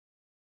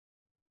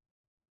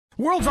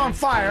World's on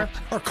fire.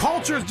 Our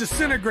culture is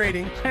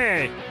disintegrating.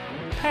 Hey,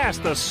 pass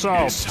the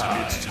salt. It's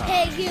time.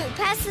 Hey, you,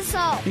 pass the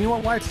salt. You know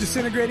what, why it's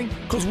disintegrating?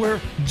 Because we're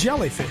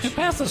jellyfish.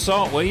 Pass the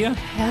salt, will you?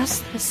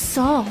 Pass the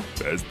salt.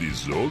 Pass the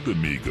salt,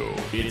 amigo.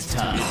 It's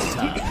time.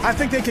 I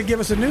think they could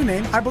give us a new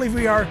name. I believe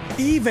we are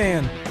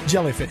Evan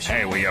jellyfish.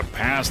 Hey, will you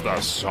pass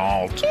the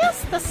salt?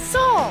 Pass the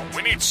salt.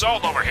 We need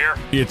salt over here.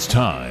 It's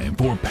time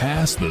for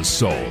Pass the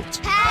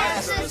Salt.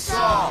 Pass the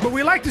salt. But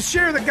we like to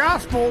share the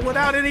gospel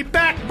without any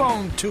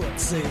backbone to it,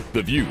 see?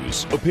 The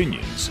views,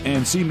 opinions,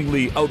 and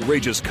seemingly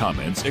outrageous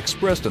comments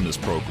expressed in this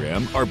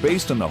program are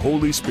based on the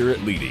Holy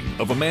Spirit leading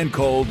of a man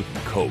called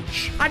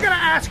Coach. I gotta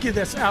ask you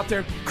this out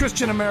there,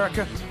 Christian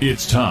America.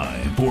 It's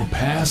time for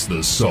Pass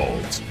the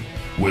Salt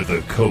with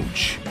a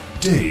Coach,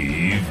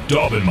 Dave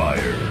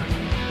Daubenmire.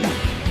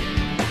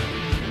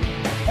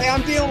 Hey,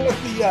 I'm dealing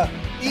with the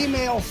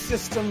email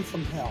system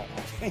from hell.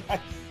 Okay?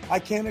 I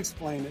can't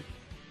explain it.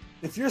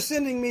 If you're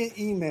sending me an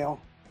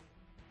email,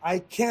 I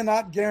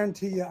cannot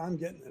guarantee you I'm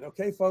getting it.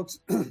 Okay, folks?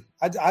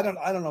 I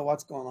don't know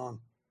what's going on.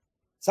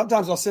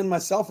 Sometimes I'll send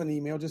myself an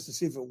email just to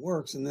see if it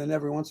works, and then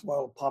every once in a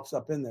while it pops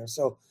up in there.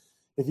 So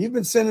if you've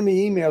been sending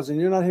me emails and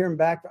you're not hearing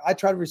back, I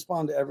try to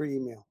respond to every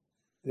email.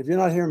 And if you're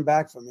not hearing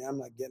back from me, I'm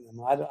not getting them.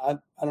 I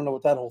don't know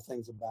what that whole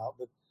thing's about,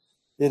 but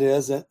it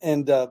is.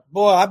 And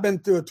boy, I've been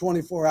through a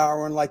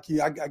 24-hour one like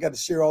you. I got to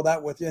share all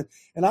that with you.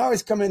 And I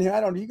always come in here. I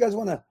don't know. You guys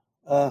want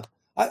to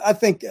I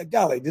think,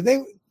 golly, do they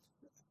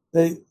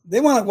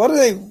want to, what do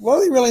they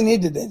really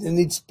need today? They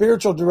need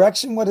spiritual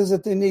direction. What is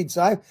it they need?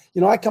 So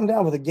I come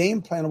down with a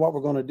game plan of what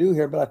we're going to do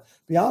here, but I'll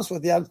be honest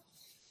with you,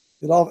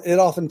 it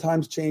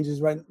oftentimes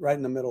changes right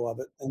in the middle of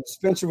it. And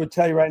Spencer would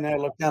tell you right now, I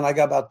look down, I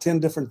got about 10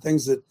 different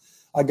things that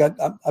I get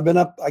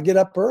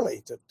up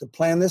early to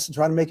plan this and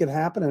try to make it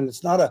happen. And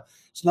it's not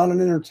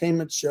an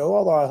entertainment show,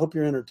 although I hope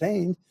you're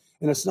entertained.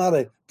 And it's not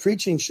a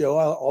preaching show,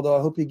 although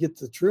I hope you get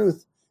the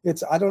truth.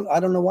 I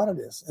don't know what it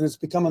is. And it's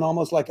becoming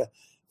almost like a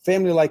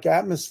family-like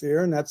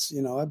atmosphere. And that's,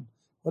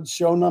 what's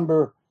show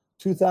number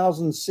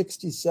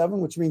 2067,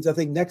 which means I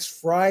think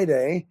next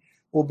Friday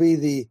will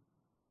be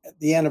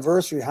the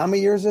anniversary. How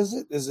many years is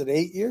it? Is it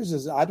 8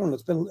 years? I don't know.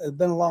 It's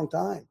been a long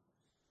time.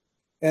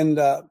 And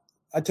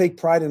I take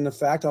pride in the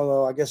fact,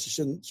 although I guess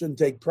you shouldn't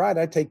take pride.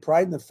 I take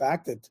pride in the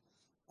fact that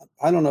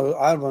I don't know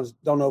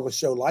of a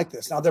show like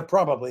this. Now there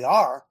probably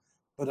are,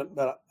 but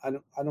I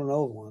don't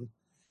know of one.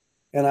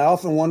 And I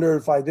often wonder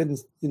if I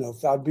didn't,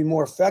 if I'd be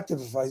more effective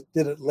if I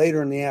did it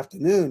later in the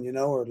afternoon,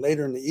 or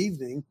later in the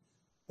evening.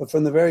 But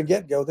from the very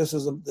get-go, this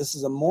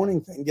is a morning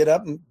thing. Get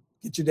up and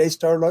get your day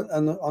started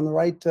on the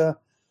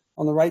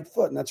right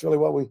foot, and that's really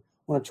what we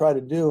want to try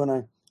to do.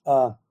 And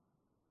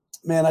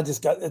I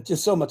just got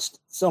so much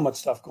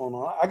stuff going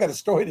on. I got a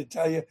story to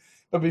tell you,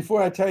 but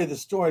before I tell you the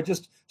story,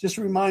 just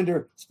a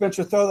reminder,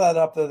 Spencer, throw that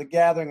up to the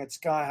gathering at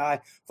Sky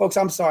High, folks.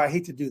 I'm sorry, I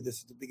hate to do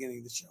this at the beginning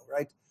of the show,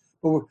 right?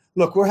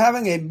 But we're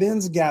having a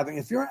men's gathering.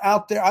 If you're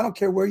out there, I don't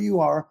care where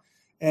you are,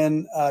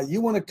 and you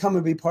want to come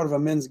and be part of a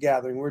men's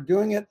gathering, we're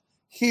doing it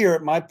here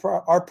at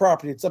our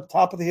property. It's up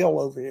top of the hill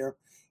over here.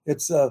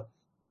 It's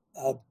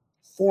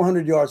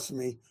 400 yards from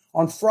me.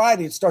 On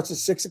Friday, it starts at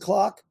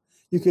 6:00.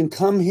 You can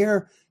come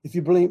here. If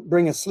you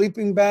bring a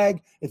sleeping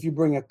bag, if you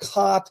bring a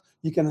cot,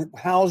 you can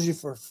house you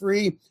for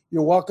free.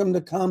 You're welcome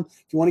to come.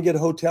 If you want to get a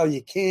hotel,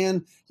 you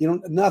can. You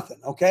don't, nothing,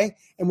 okay?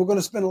 And we're going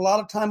to spend a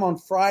lot of time on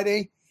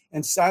Friday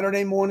and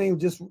Saturday morning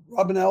just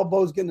rubbing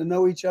elbows, getting to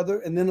know each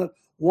other. And then at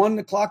 1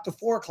 o'clock to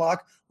 4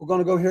 o'clock, we're going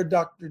to go hear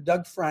Dr.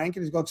 Doug Frank,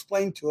 and he's going to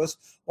explain to us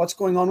what's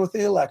going on with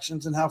the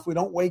elections and how if we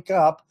don't wake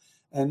up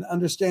and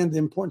understand the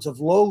importance of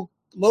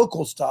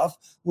local stuff,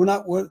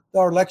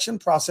 our election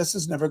process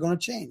is never going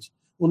to change.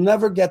 We'll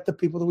never get the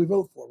people that we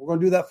vote for. We're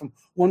going to do that from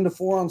 1 to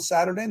 4 on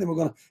Saturday, and then we're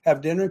going to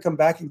have dinner and come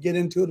back and get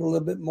into it a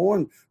little bit more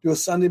and do a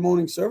Sunday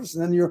morning service,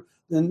 and then you're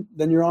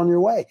on your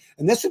way.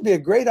 And this would be a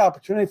great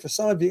opportunity for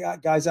some of you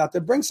guys out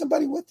there. Bring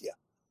somebody with you.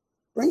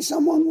 Bring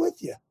someone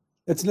with you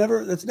that's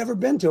never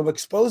been to.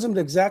 Expose them to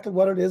exactly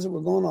what it is that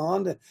we're going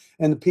on,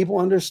 and the people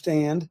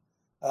understand.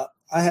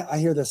 I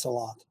hear this a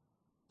lot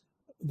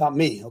about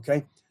me.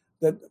 Okay,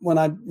 that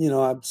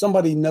when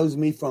somebody knows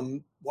me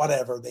from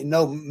whatever, they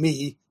know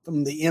me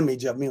from the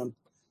image of me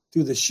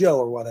through the show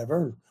or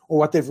whatever, or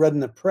what they've read in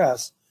the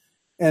press.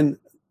 And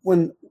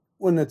when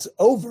it's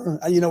over,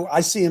 I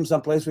see him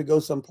someplace, we go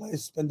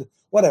someplace, spend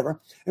whatever.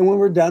 And when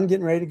we're done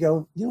getting ready to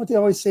go, you know what they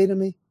always say to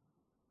me?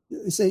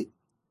 They say,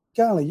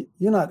 golly,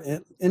 you're not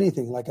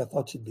anything like I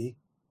thought you'd be.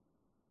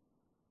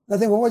 And I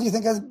think, well, what do you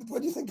think I was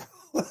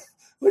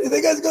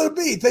going to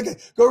be?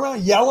 Go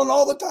around yelling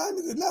all the time?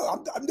 I said,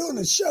 no, I'm doing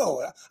a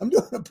show. I'm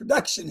doing a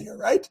production here,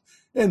 right?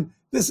 And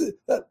this is,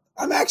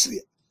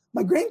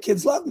 my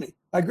grandkids love me.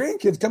 My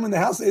grandkids come in the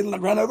house, they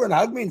run over and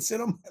hug me and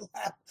sit on my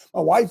lap.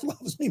 My wife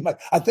loves me.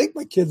 I think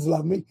my kids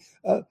love me.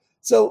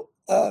 So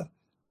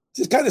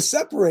just kind of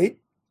separate.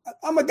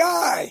 I'm a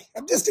guy.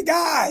 I'm just a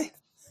guy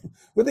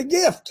with a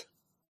gift.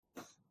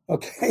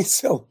 Okay,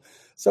 so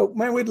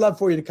man, we'd love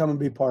for you to come and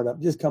be part of.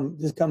 Just come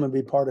and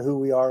be part of who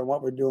we are and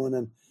what we're doing.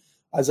 And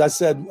as I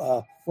said,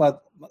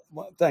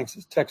 thanks.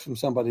 There's a text from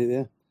somebody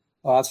there.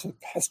 Oh, that's for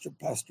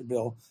Pastor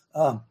Bill.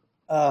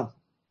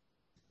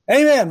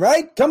 Amen,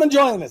 right? Come and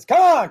join us.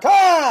 Come on.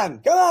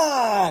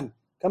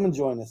 Come and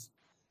join us.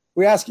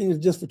 We're asking you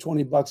just for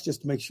 $20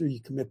 just to make sure you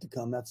commit to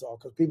come. That's all.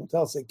 Because people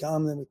tell us they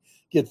come, then we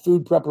get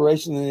food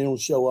preparation, and they don't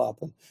show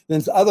up. And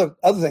then the other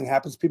thing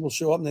happens, people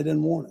show up and they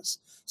didn't warn us.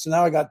 So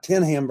now I got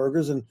 10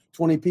 hamburgers and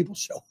 20 people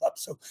show up.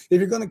 So if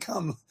you're going to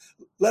come,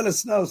 let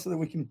us know so that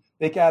we can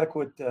make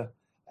adequate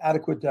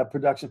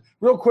production.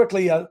 Real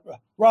quickly,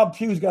 Rob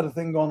Pugh's got a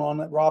thing going on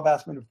that Rob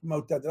asked me to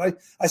promote that.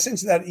 I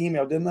sent you that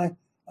email, didn't I?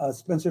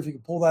 Spencer, if you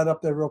could pull that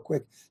up there real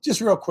quick. Just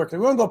real quickly.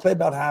 We're going to go play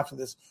about half of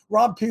this.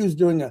 Rob Pugh's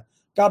doing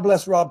God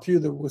bless Rob Pugh,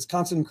 the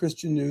Wisconsin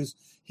Christian News.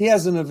 He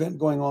has an event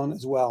going on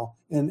as well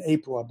in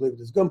April, I believe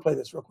it is. Go and play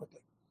this real quickly.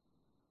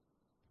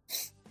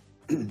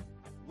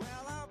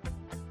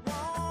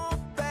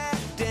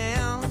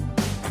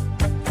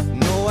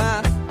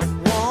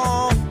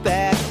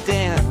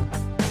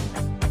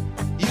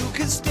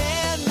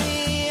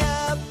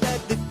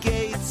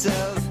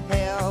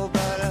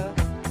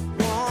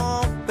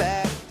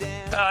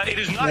 It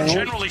is not,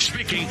 generally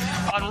speaking,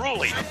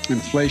 unruly.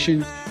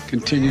 Inflation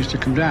continues to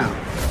come down.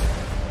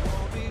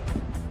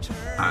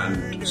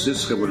 And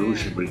this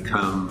revolution will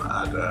come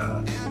at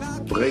a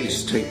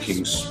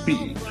breathtaking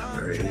speed.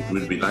 It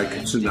will be like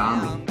a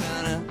tsunami.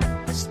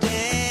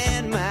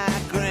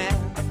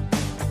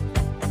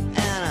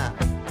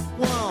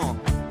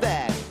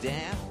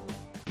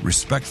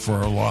 Respect for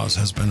our laws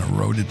has been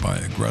eroded by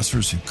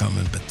aggressors who come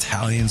in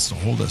battalions to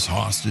hold us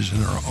hostage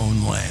in our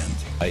own land.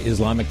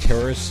 Islamic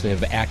terrorists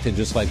have acted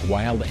just like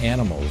wild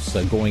animals,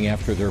 going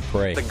after their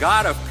prey. The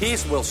God of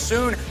peace will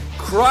soon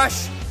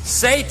crush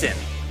Satan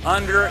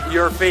under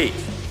your feet.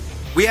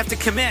 We have to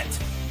commit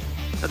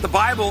that the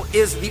Bible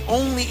is the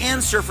only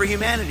answer for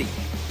humanity.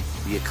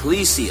 The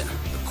ecclesia,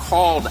 the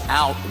called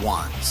out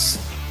ones.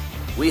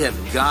 We have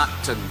got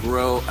to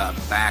grow a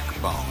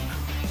backbone.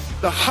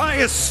 The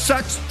highest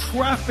sex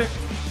traffic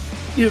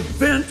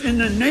event in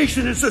the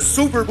nation is the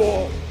Super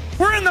Bowl.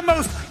 We're in the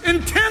most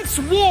intense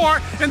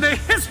war in the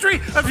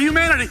history of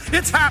humanity.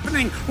 It's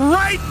happening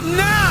right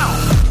now.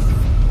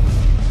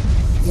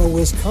 The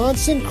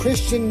Wisconsin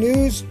Christian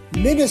News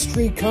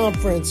Ministry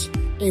Conference,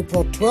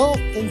 April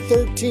 12th and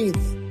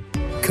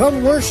 13th.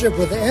 Come worship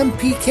with the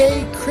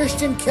MPK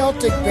Christian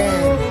Celtic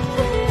Band.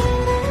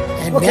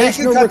 And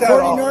national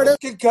recording artist.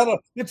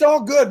 It's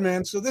all good,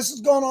 man. So this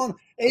is going on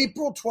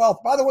April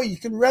 12th. By the way, you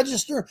can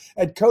register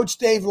at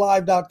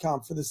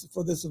CoachDaveLive.com for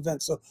this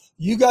event. So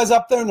you guys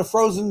up there in the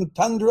frozen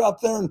tundra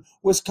up there in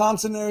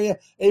Wisconsin area,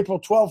 April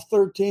 12th,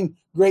 13th,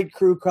 great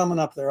crew coming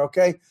up there,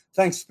 okay?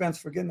 Thanks, Spence,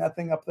 for getting that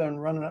thing up there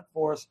and running it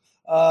for us.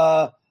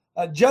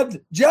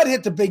 Judd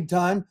hit the big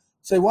time.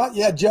 Say what?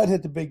 Yeah, Judd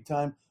hit the big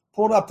time.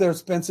 Pulled up there,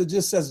 Spence. It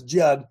just says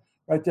Judd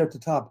right there at the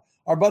top.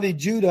 Our buddy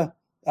Judd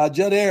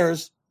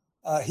Ayers,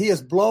 he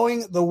is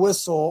blowing the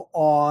whistle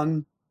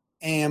on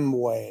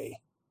Amway.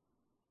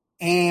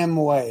 And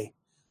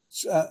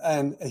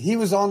he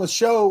was on the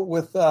show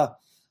with, I'll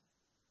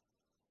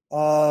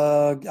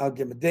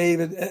give him a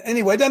David.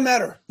 Anyway, it doesn't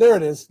matter. There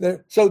it is.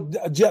 There. So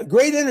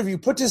great interview.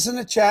 Put this in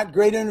the chat.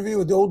 Great interview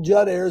with old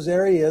Judd Ayers.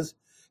 There he is,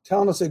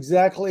 telling us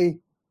exactly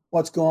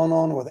what's going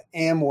on with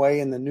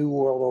Amway and the New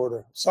World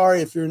Order.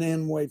 Sorry if you're an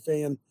Amway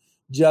fan.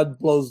 Judd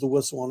blows the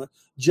whistle on it.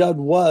 Judd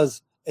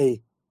was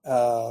a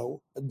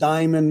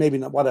diamond, maybe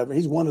not, whatever.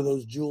 He's one of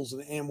those jewels in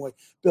the Amway.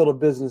 Built a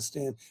business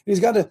stand. He's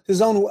got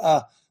his own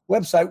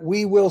website,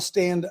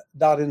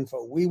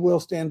 wewillstand.info.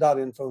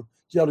 Wewillstand.info.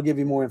 Judd will give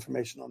you more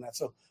information on that.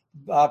 So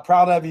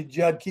proud of you,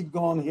 Judd. Keep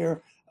going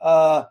here.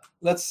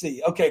 Let's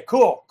see. Okay,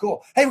 cool.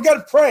 Hey, we got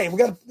to pray. We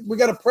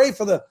got to pray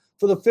for the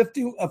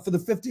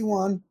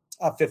 51.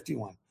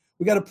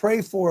 We got to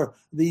pray for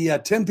the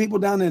 10 people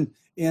down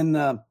in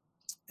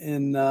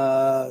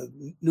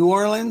New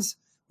Orleans.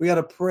 We got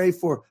to pray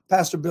for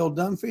Pastor Bill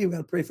Dunphy. We got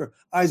to pray for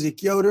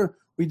Isaac Yoder.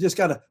 We just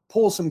got to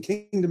pull some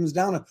kingdoms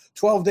down, a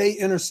 12-day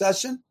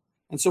intercession.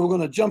 And so we're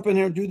going to jump in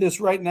here and do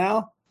this right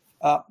now.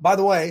 By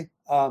the way,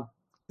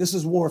 this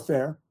is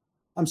warfare.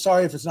 I'm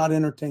sorry if it's not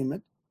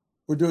entertainment.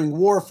 We're doing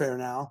warfare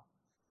now.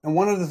 And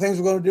one of the things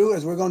we're going to do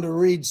is we're going to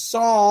read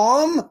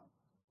Psalm.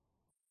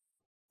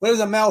 What is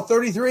it, Mel,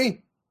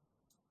 33?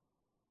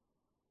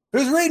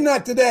 Who's reading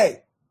that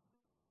today?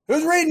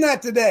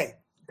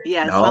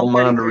 Yeah, I don't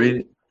mind to read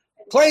it.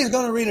 Clay's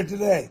going to read it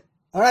today.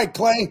 All right,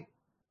 Clay.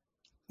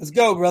 Let's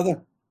go,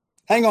 brother.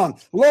 Hang on.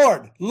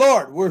 Lord,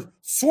 we're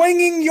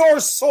swinging your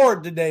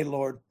sword today,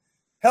 Lord.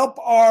 Help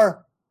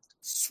our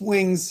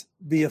swings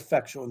be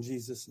effectual in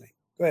Jesus' name.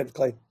 Go ahead,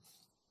 Clay.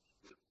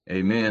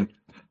 Amen.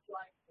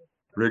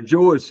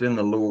 Rejoice in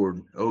the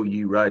Lord, O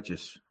ye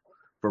righteous,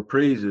 for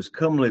praise is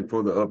comely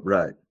for the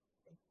upright.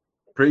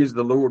 Praise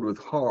the Lord with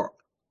harp.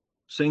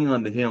 Sing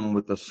unto him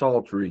with a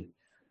psaltery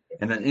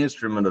and an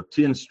instrument of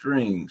 10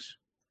 strings.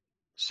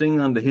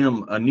 Sing unto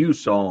him a new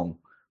song.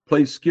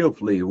 Play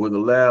skillfully with a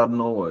loud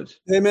noise.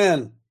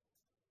 Amen.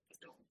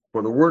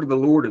 For the word of the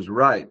Lord is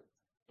right,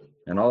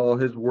 and all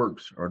his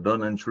works are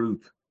done in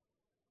truth.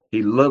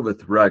 He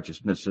loveth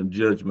righteousness and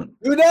judgment.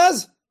 Who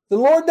does? The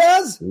Lord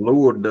does? The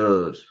Lord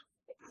does.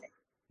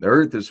 The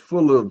earth is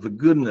full of the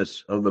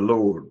goodness of the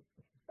Lord.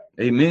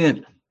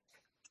 Amen.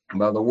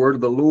 By the word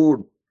of the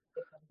Lord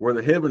were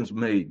the heavens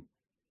made,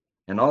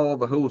 and all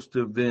the host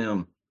of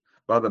them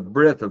by the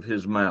breath of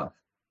his mouth.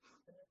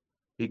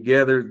 He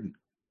gathereth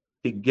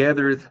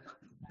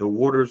the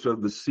waters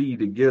of the sea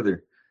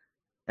together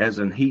as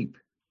an heap.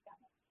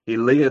 He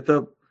layeth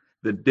up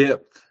the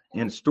depth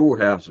in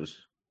storehouses.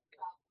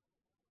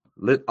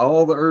 Let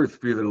all the earth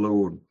fear the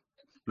Lord.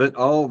 Let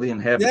all the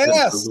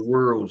inhabitants of the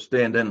world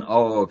stand in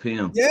awe of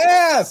him.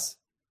 Yes.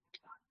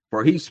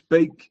 For he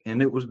spake,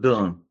 and it was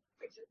done.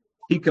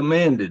 He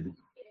commanded,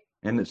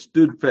 and it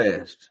stood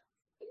fast.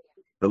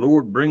 The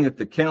Lord bringeth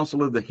the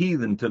counsel of the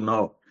heathen to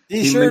naught.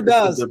 He sure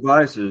does. The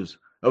devices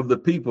of the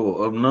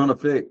people of none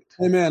effect.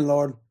 Amen,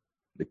 Lord.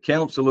 The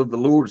counsel of the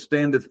Lord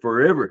standeth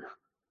forever.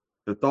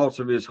 The thoughts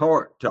of his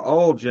heart to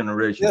all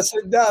generations. Yes,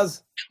 it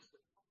does.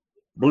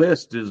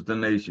 Blessed is the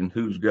nation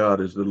whose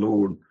God is the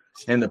Lord,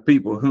 and the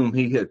people whom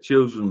he hath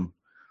chosen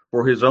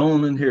for his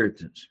own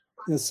inheritance.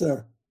 Yes,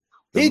 sir.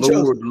 The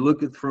Lord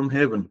looketh from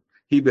heaven.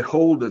 He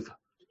beholdeth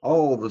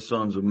all the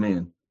sons of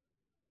men.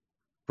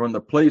 From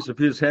the place of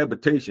his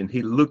habitation,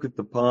 he looketh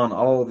upon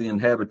all the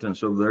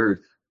inhabitants of the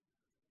earth.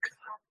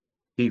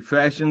 He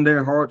fashioned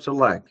their hearts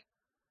alike.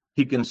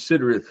 He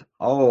considereth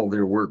all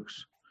their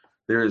works.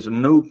 There is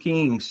no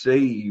king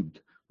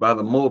saved by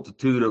the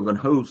multitude of an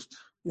host.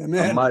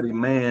 Amen. A mighty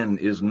man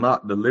is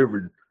not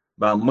delivered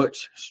by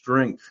much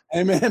strength.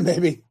 Amen,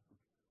 baby.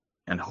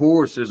 And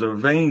horse is a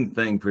vain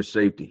thing for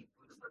safety.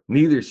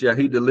 Neither shall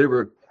he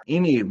deliver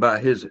any by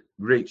his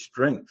great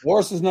strength.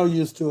 Horse is no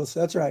use to us.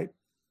 That's right.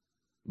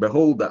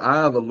 Behold, the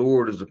eye of the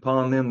Lord is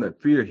upon them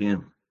that fear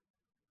him,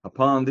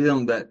 upon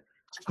them that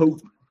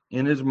hope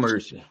in his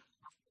mercy,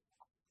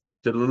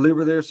 to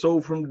deliver their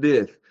soul from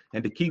death,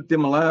 and to keep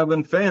them alive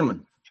in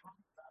famine.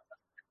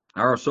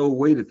 Our soul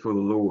waiteth for the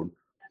Lord.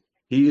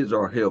 He is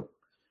our help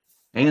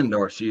and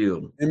our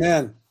shield.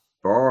 Amen.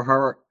 For our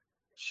heart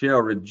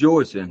shall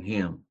rejoice in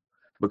him,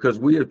 because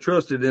we have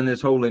trusted in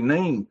his holy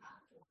name.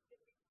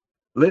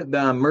 Let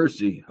thy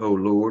mercy, O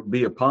Lord,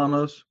 be upon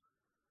us,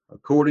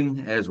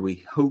 according as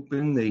we hope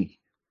in thee.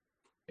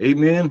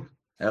 Amen.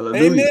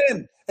 Hallelujah.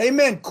 Amen.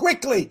 Amen.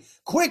 Quickly.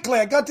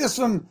 I got this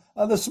from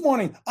this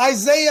morning.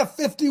 Isaiah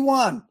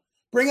 51.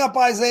 Bring up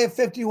Isaiah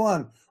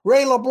 51.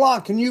 Ray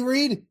LeBlanc, can you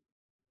read?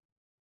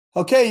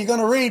 Okay, you're going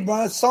to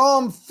read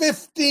Psalm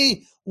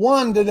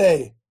 51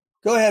 today.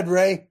 Go ahead,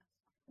 Ray.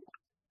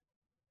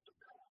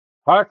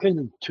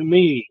 Hearken to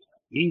me,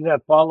 ye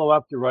that follow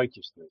after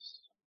righteousness,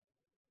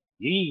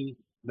 ye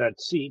that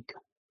seek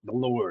the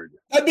Lord.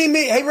 That'd be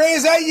me. Hey, Ray,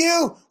 is that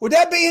you? Would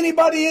that be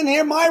anybody in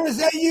here? Myra, is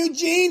that you?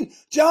 Gene?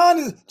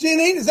 John?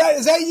 Janine, is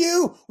that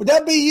you? Would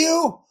that be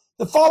you?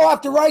 The follow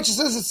after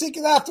righteousness and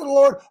seeking after the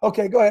Lord?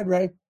 Okay, go ahead,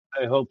 Ray.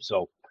 I hope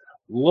so.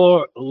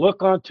 Lord,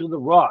 look unto the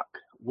rock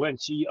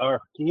whence ye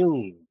are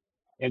hewn,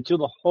 and to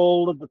the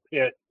hole of the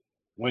pit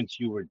whence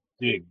you were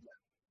digged.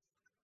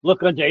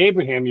 Look unto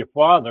Abraham your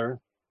father,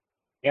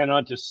 and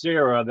unto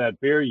Sarah that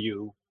bare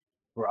you,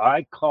 for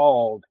I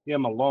called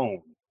him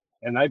alone,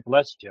 and I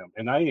blessed him,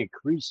 and I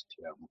increased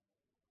him.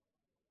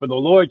 For the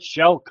Lord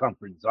shall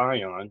comfort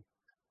Zion.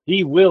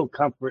 He will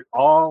comfort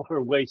all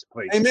her waste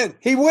places. Amen.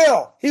 He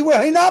will. He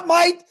will. He not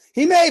might.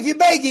 He may if you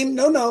beg him.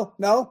 No.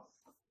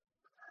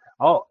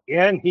 Oh,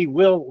 and he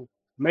will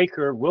make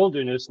her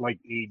wilderness like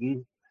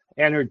Eden,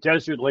 and her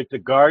desert like the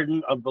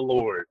garden of the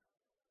Lord.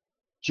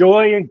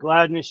 Joy and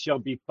gladness shall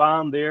be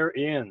found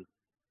therein,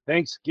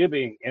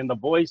 thanksgiving and the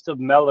voice of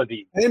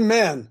melody.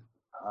 Amen.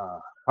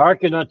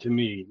 Hearken unto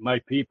me, my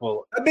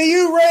people. That'd be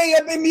you, Ray.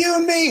 That'd be you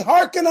and me.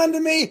 Hearken unto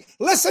me.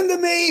 Listen to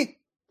me.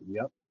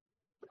 Yep.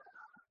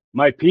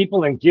 My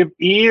people, and give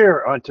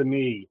ear unto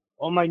me,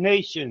 O my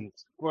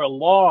nations, for a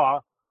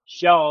law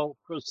shall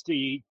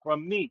proceed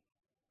from me.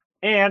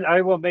 And I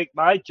will make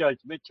my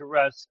judgment to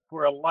rest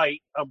for a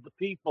light of the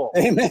people.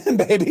 Amen,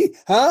 baby.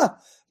 Huh?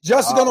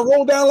 Justice is going to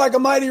roll down like a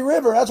mighty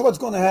river. That's what's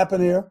going to happen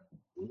here.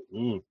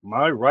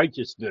 My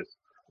righteousness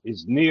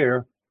is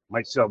near.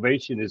 My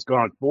salvation is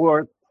gone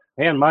forth,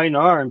 and mine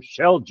arm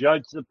shall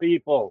judge the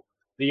people.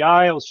 The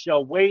isles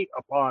shall wait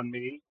upon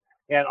me,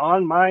 and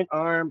on mine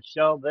arm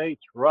shall they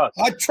trust.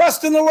 I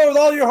trust in the Lord with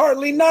all your heart.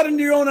 Lean not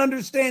into your own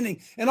understanding.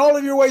 In all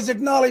of your ways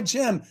acknowledge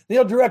him. And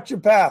he'll direct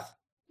your path.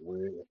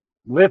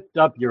 Lift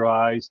up your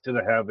eyes to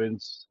the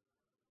heavens,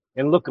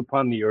 and look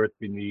upon the earth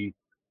beneath.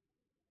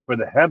 For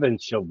the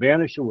heavens shall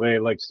vanish away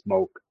like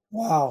smoke.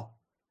 Wow.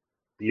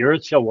 The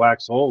earth shall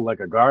wax old like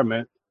a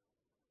garment,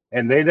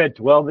 and they that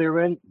dwell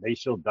therein, they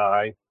shall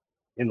die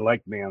in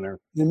like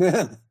manner.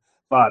 Amen.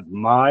 But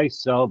my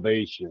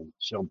salvation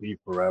shall be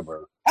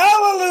forever.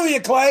 Hallelujah,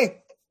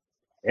 Clay.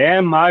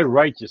 And my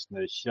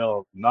righteousness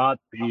shall not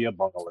be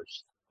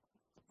abolished.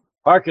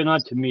 Hearken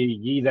unto me,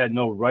 ye that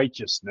know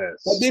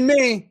righteousness. That'd be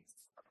me.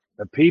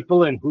 The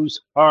people in whose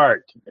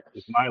heart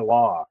is my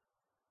law.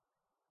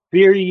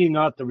 Fear ye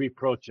not the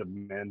reproach of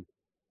men,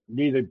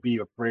 neither be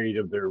afraid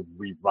of their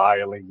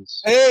revilings.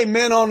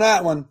 Amen on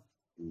that one.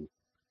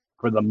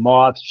 For the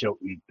moth shall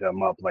eat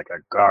them up like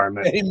a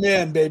garment.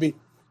 Amen, baby.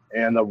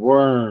 and the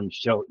worms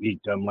shall eat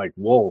them like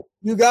wool.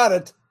 You got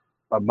it.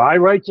 But my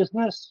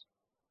righteousness,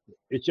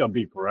 it shall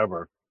be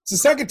forever. It's the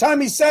second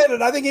time he said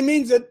it. I think he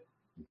means it.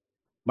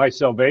 My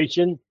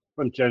salvation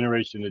from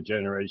generation to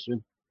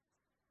generation.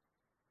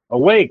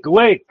 Awake,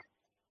 awake.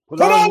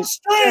 Put on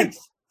strength.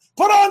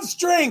 Put on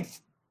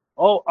strength.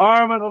 O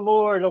arm of the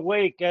Lord,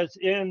 awake as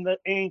in the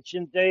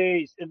ancient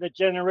days, in the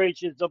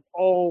generations of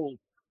old.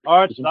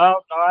 Art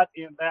thou not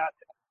in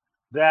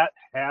that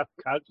hath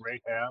cut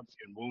Rahab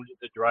and wounded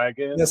the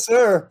dragon? Yes,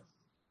 sir.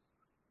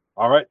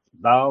 Art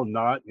thou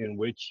not in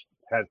which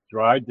hath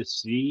dried the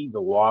sea,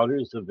 the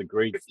waters of the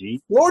great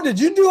deep? Lord, did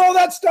you do all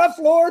that stuff,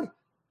 Lord?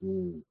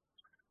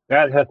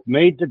 That hath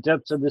made the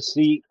depths of the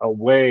sea a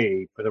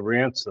way for the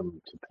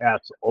ransom to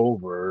pass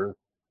over.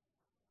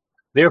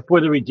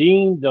 Therefore the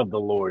redeemed of the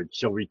Lord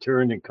shall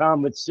return and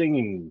come with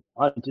singing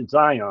unto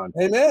Zion.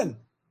 Amen.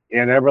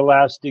 And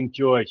everlasting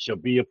joy shall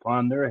be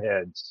upon their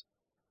heads.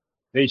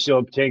 They shall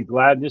obtain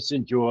gladness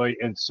and joy,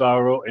 and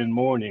sorrow and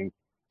mourning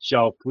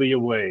shall flee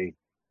away.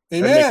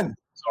 Amen.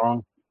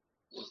 Song.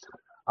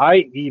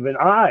 I, he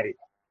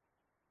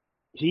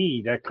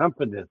that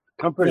comforteth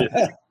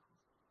thee.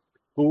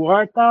 Who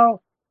art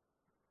thou?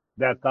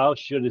 That thou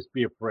shouldest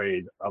be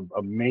afraid of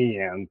a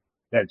man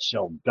that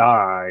shall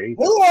die.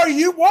 Who are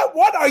you?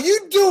 What are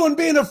you doing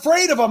being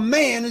afraid of a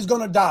man who's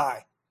going to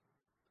die?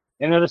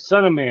 And of the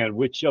Son of Man,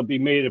 which shall be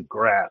made of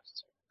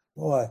grass.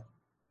 Boy.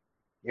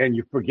 And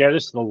you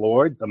forgettest the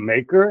Lord, the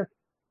Maker,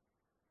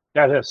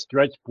 that has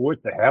stretched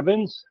forth the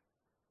heavens,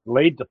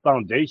 laid the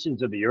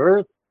foundations of the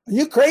earth. Are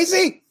you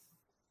crazy?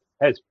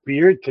 Has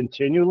feared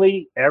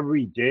continually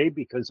every day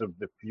because of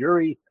the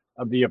fury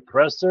of the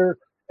oppressor,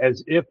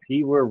 as if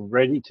he were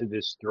ready to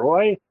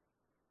destroy?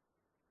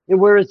 And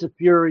where is the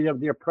fury of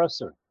the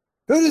oppressor?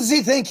 Who does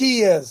he think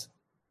he is?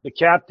 The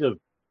captive,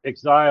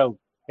 exiled,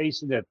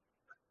 hasteneth,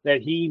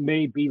 that he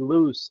may be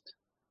loosed,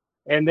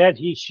 and that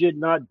he should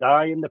not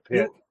die in the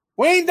pit.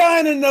 We ain't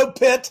dying in no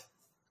pit.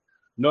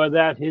 Nor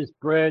that his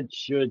bread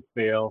should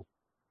fail.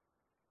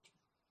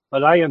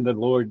 But I am the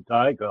Lord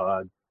thy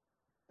God,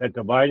 that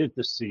divided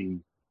the sea,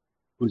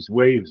 whose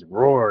waves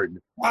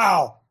roared.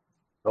 Wow.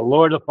 The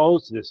Lord of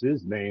hosts is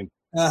his name.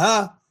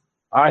 Uh-huh.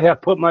 I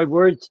have put my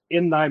words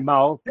in thy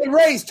mouth. Hey,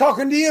 Ray, he's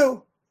talking to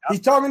you. Yep.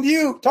 He's talking to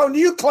you. Talking to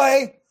you,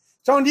 Clay.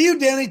 Talking to you,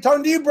 Denny.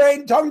 Talking to you,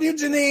 Braden. Talking to you,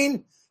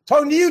 Janine.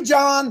 Talking to you,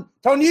 John.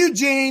 Talking to you,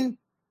 Gene.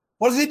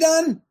 What has he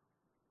done?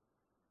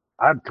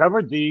 I've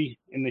covered thee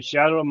in the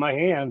shadow of my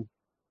hand,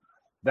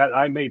 that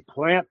I may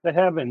plant the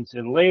heavens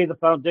and lay the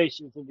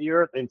foundations of the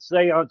earth, and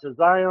say unto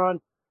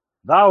Zion,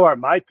 thou art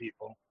my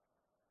people.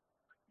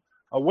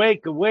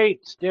 Awake, awake,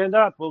 stand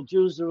up, O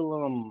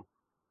Jerusalem,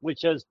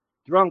 which has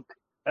drunk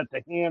at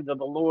the hand of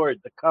the Lord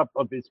the cup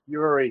of his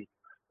fury.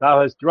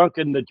 Thou hast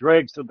drunken the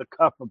dregs of the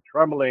cup of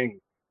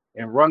trembling,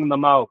 and wrung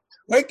them out.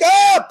 Wake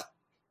up!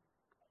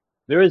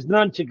 There is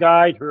none to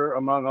guide her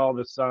among all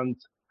the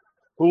sons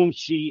whom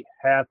she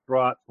hath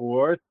brought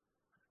forth,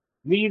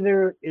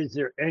 neither is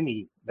there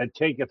any that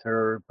taketh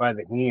her by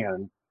the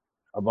hand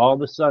of all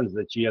the sons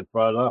that she hath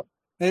brought up.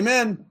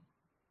 Amen.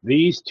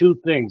 These two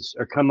things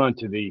are come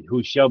unto thee,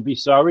 who shall be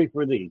sorry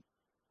for thee: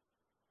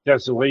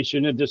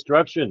 desolation and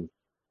destruction,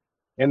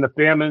 and the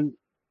famine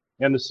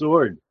and the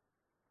sword.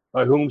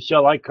 By whom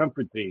shall I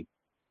comfort thee?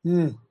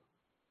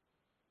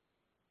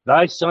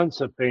 Thy sons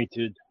have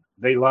fainted.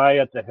 They lie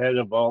at the head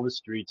of all the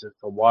streets as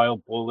a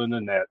wild bull in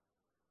a net.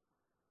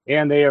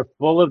 And they are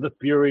full of the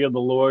fury of the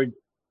Lord,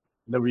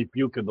 the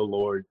rebuke of the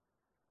Lord.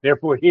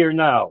 Therefore hear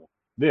now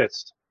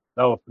this,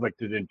 thou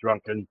afflicted and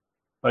drunken,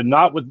 but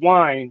not with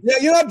wine. Yeah,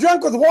 you're not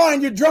drunk with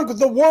wine. You're drunk with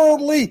the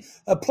worldly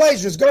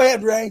pleasures. Go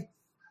ahead, Ray.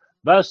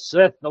 Thus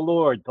saith the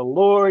Lord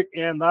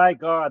and thy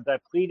God,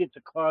 that pleaded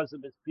the cause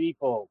of his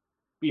people.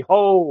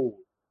 Behold,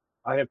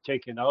 I have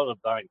taken out of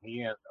thine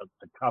hand of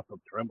the cup of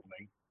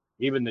trembling,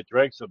 even the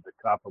dregs of the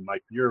cup of my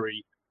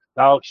fury.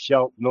 Thou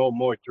shalt no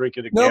more drink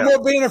it again. No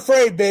more being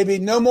afraid, baby.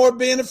 No more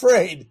being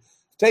afraid.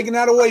 Taking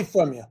that away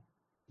from you.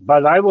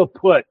 But I will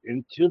put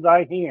into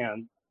thy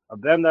hand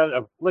of them that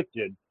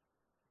afflicted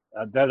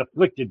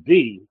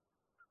thee,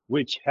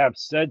 which have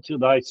said to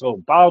thy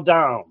soul, bow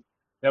down,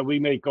 that we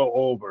may go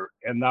over.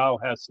 And thou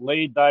hast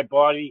laid thy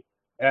body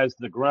as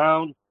the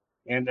ground,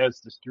 and as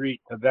the street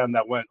to them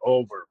that went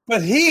over.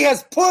 But he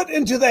has put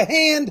into the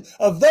hand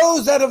of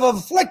those that have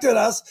afflicted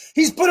us,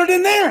 he's put it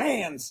in their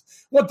hands.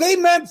 What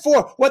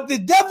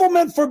the devil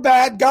meant for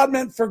bad, God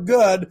meant for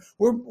good.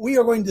 We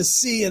are going to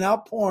see an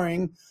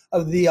outpouring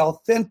of the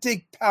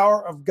authentic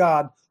power of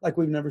God like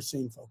we've never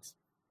seen, folks.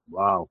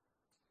 Wow.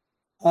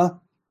 Huh?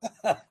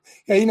 Yeah,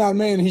 he's not a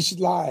man, he should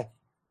lie.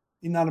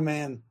 He's not a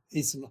man.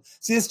 See,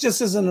 this just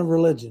isn't a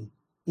religion.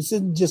 This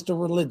isn't just a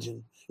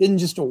religion. It isn't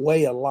just a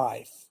way of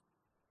life.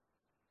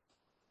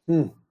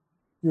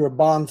 You're a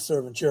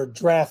bondservant. You're a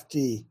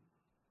draftee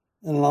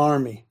in an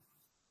army.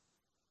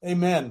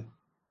 Amen.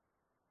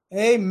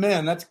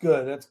 Amen. That's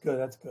good. That's good.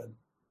 That's good.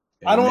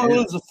 Amen. I don't want to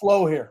lose the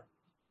flow here,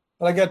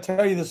 but I got to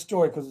tell you this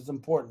story because it's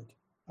important.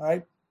 All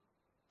right.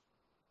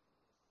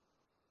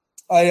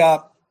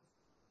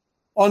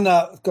 On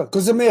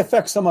because it may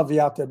affect some of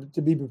you out there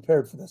to be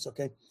prepared for this.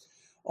 Okay,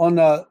 on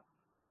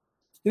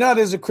you know, it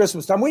is at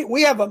Christmas time.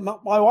 We have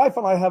my wife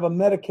and I have a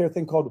Medicare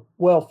thing called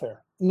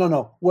welfare.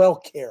 No,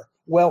 WellCare.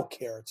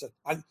 It's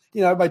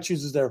everybody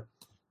chooses their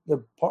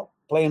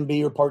plan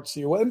B or part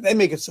C or what. They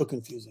make it so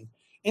confusing.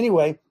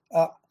 Anyway,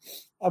 I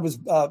was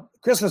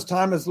Christmas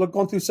time. I was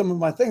going through some of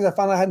my things. I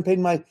found I hadn't paid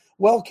my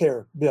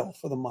WellCare bill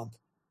for the month.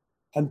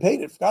 Hadn't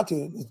paid it. Forgot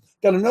to.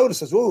 Got a notice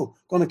says, "Oh,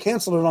 going to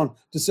cancel it on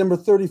December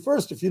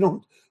 31st if you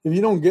don't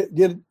get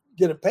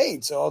it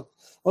paid." So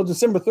on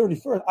December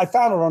 31st, I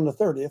found it on the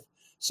 30th.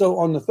 So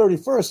on the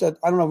 31st,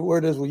 I don't know where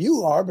it is where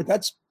you are, but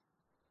that's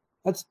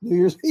New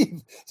Year's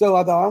Eve. So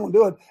I thought I won't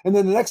do it. And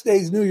then the next day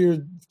is New Year's,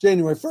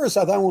 January 1st.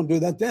 I thought I won't do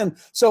that then.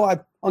 So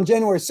on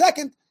January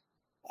 2nd,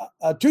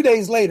 2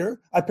 days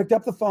later, I picked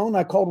up the phone.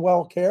 I called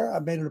WellCare. I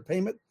made it a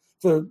payment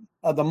for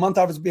the month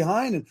I was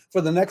behind and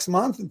for the next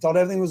month, and thought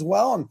everything was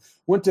well, and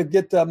went to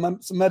get some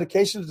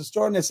medication at the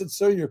store. And they said,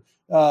 "Sir, your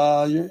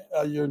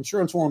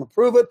insurance won't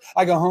approve it."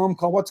 I go home,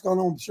 call, "What's going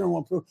on? Insurance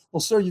won't approve."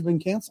 "Well, sir, you've been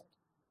canceled."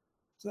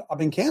 So, "I've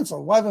been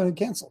canceled." "Why have I been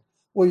canceled?"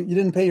 "Well, you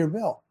didn't pay your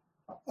bill."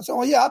 I said,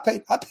 "Well, yeah, I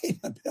paid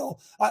my bill.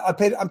 I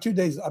paid it. I'm 2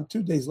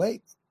 days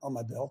late on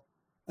my bill,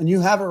 and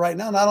you have it right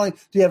now. Not only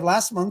do you have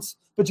last month's,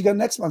 but you got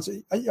next month's. So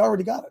you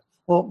already got it."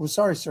 "Well, we're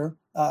sorry, sir.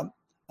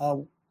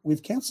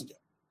 We've canceled you."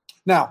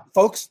 Now,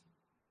 folks,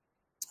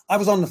 I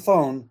was on the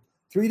phone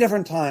 3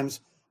 different times,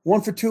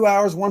 one for 2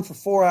 hours, one for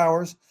 4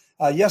 hours,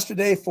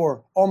 yesterday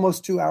for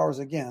almost 2 hours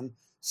again,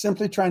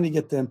 simply trying to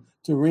get them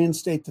to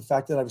reinstate the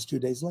fact that I was 2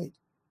 days late.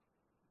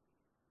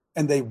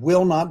 And they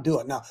will not do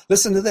it. Now,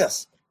 listen to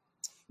this.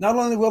 Not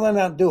only will they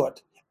not do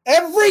it,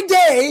 every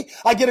day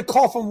I get a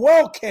call from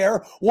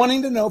WellCare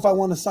wanting to know if I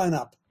want to sign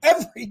up.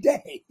 Every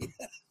day.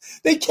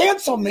 They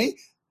cancel me.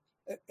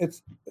 And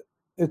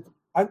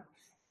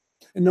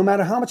no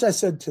matter how much I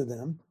said to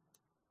them,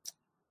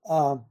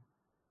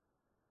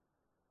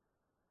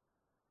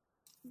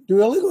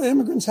 do illegal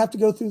immigrants have to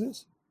go through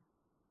this?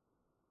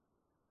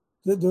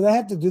 Do they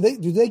have to? Do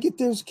they get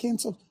theirs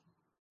canceled?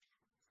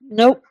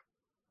 Nope.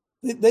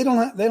 They don't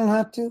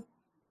have to.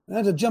 They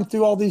have to jump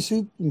through all these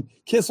hoops and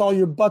kiss all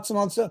your butts and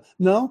all that stuff.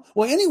 No.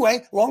 Well,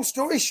 anyway, long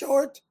story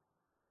short,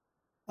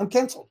 I'm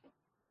canceled.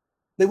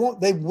 They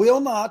will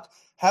not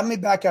have me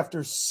back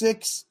after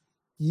 6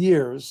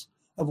 years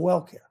of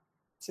WellCare.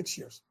 6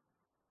 years.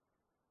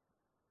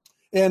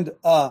 And you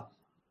know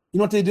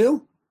what they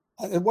do?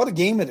 What a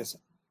game it is.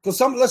 Because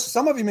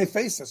some of you may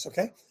face this,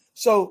 okay?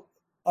 So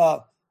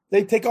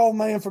they take all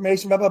my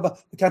information, blah, blah, blah.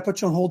 Can I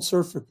put you on hold,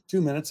 sir, for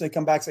 2 minutes? They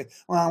come back and say,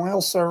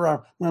 well,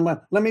 sir,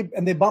 let me,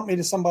 and they bump me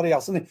to somebody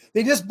else. And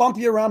they just bump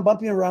you around,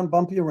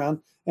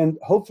 and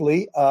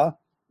hopefully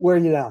wear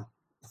you down.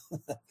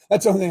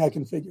 That's the only thing I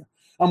can figure.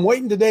 I'm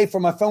waiting today for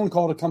my phone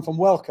call to come from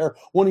WellCare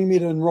wanting me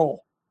to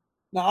enroll.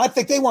 Now, I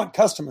think they want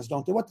customers,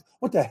 don't they? What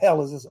the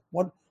hell is this?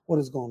 What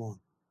is going on?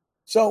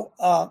 So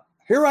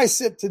here I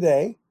sit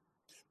today.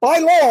 By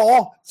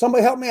law,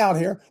 somebody help me out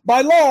here.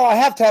 By law, I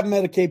have to have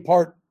Medicaid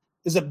Part.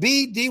 Is it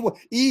B, D,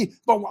 E?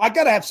 But I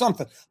got to have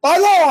something. By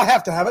law, I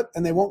have to have it,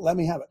 and they won't let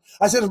me have it.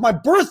 I said, if my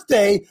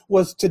birthday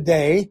was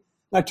today,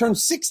 and I turned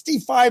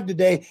 65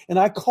 today, and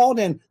I called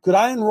in, could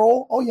I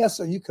enroll? Oh, yes,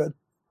 sir, you could.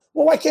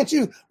 Well, why can't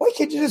you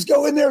just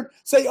go in there and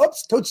say,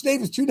 oops, Coach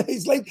Dave is 2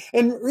 days late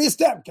and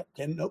reestablish?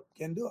 Nope,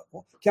 can't do it.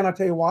 Well, can I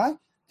tell you why?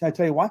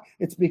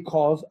 It's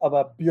because of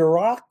a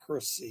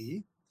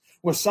bureaucracy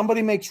where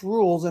somebody makes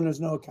rules and there's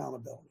no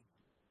accountability.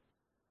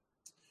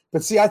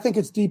 But see, I think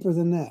it's deeper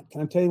than that.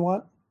 Can I tell you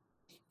what?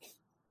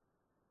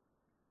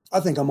 I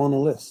think I'm on a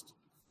list.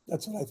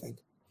 That's what I think.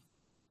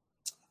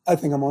 I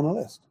think I'm on a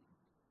list.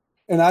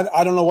 And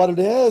I don't know what it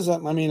is. I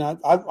mean, I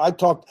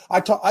called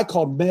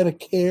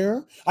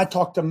Medicare. I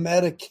talked to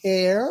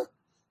Medicare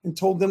and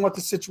told them what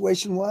the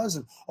situation was,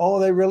 and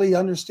they really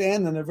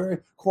understand, and they're very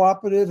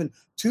cooperative. And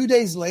 2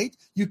 days late,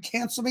 you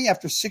cancel me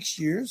after 6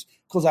 years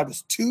because I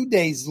was 2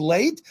 days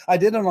late. I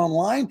did it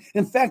online.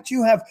 In fact,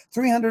 you have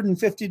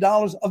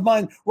 $350 of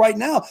mine right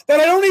now that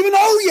I don't even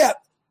owe yet.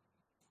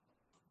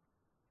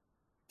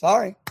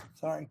 Sorry.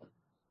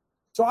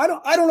 So I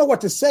don't know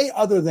what to say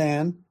other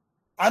than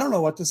I don't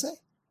know what to say.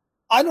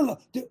 I don't know.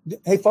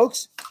 Hey,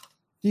 folks,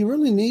 do you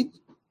really need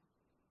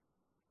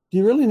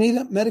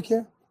that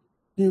Medicare?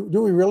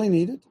 Do we really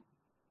need it?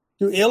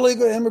 Do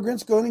illegal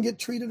immigrants go in and get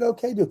treated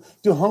okay?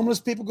 Do homeless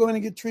people go in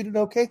and get treated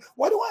okay?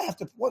 Why do I have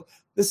to? What?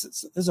 This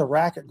is a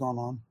racket going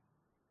on.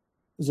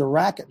 There's a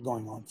racket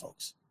going on,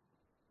 folks.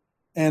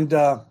 And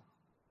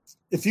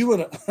if you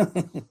would,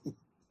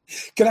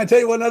 can I tell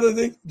you one other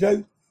thing,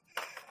 Jay?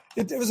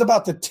 It was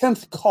about the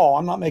 10th call.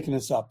 I'm not making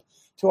this up.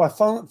 Till I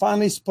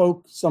finally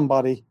spoke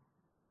somebody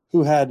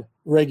who had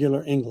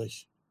regular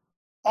English.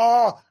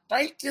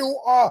 Thank you,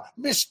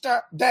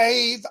 Mr.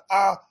 Dave.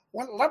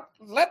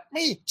 Let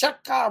me check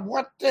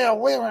what they're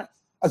wearing.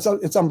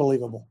 It's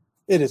unbelievable.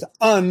 It is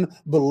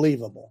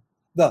unbelievable.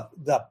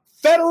 The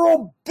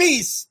federal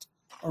beast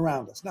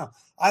around us. Now,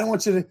 I don't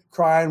want you to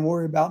cry and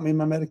worry about me,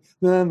 my medic.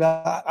 No,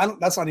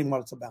 that's not even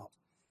what it's about.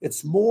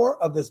 It's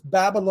more of this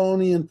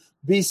Babylonian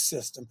beast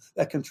system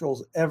that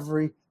controls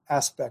every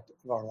aspect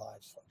of our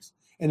lives, folks.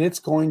 And it's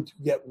going to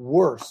get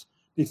worse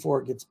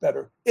before it gets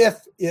better,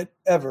 if it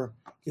ever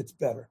gets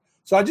better.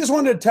 So I just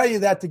wanted to tell you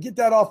that to get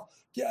that off.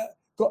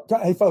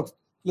 Hey, folks,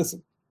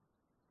 listen.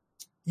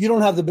 You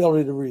don't have the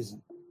ability to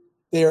reason.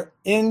 They're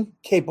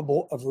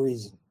incapable of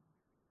reason.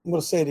 I'm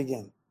going to say it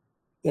again.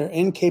 They're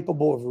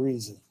incapable of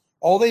reason.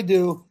 All they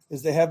do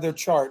is they have their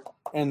chart,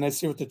 and they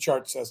see what the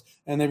chart says,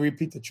 and they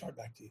repeat the chart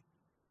back to you.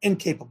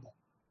 Incapable.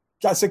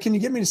 I said, can you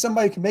get me to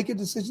somebody who can make a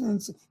decision?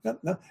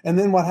 No. And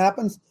then what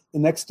happens? The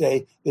next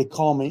day, they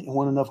call me and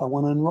want to know if I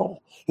want to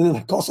enroll. And then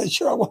I call, say,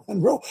 sure, I want to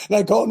enroll. And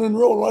I call and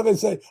enroll. And what do they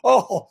say?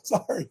 Oh,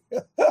 sorry,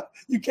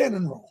 you can't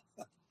enroll.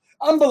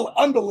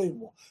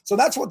 Unbelievable. So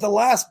that's what the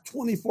last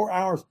 24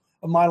 hours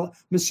of my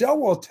life. Michelle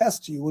will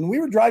attest to you. When we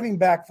were driving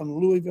back from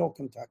Louisville,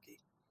 Kentucky,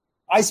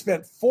 I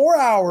spent 4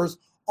 hours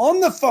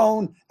on the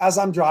phone as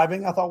I'm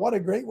driving. I thought, what a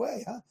great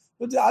way, huh?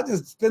 I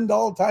just spend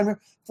all the time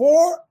here.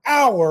 4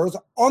 hours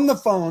on the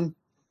phone,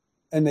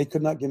 and they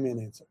could not give me an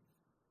answer.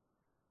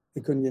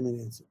 They couldn't give me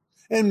an answer.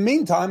 In the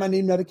meantime, I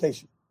need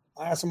medication.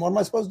 I asked them, what am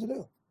I supposed to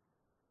do?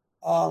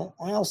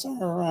 Well,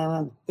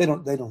 sir, they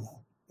don't know.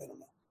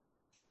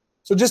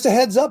 So just a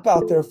heads up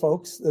out there,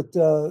 folks, that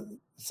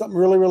something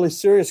really, really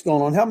serious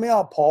going on. Help me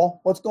out, Paul.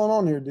 What's going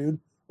on here, dude?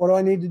 What do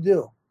I need to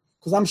do?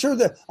 Because I'm sure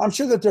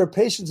that there are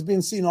patients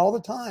being seen all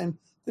the time.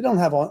 They don't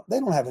have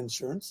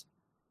insurance.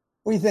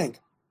 What do you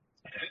think?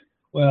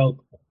 Well,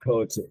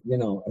 Coach,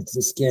 it's a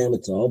scam.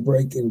 It's all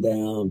breaking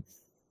down.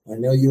 I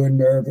know you were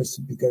nervous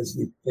because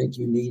you think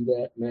you need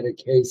that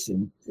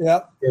medication.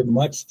 Yeah. There are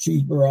much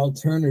cheaper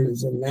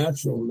alternatives and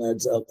natural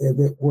meds out there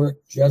that work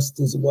just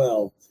as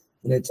well.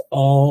 And it's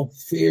all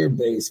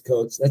fear-based,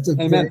 Coach. That's a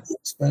very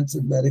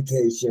expensive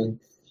medication.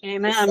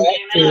 Amen.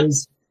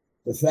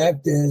 The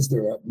fact is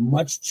there are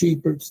much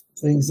cheaper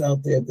things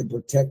out there to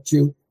protect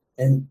you.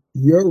 And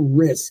your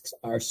risks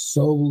are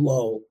so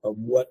low of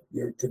what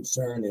your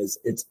concern is.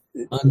 It's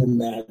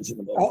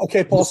unimaginable.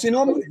 Okay, Paul. So you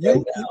know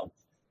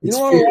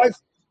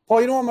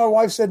what my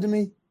wife said to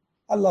me?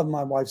 I love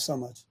my wife so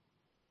much.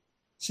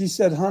 She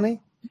said, honey,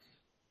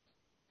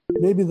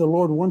 maybe the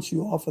Lord wants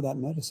you off of that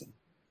medicine.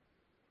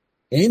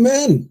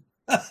 Amen.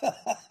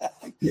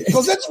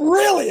 Because it's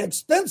really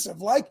expensive.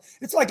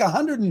 It's like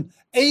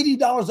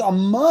 $180 a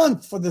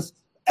month for this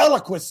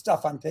Eliquis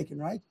stuff I'm taking,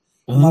 right?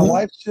 Uh-huh. My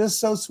wife just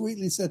so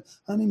sweetly said,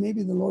 honey,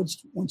 maybe the Lord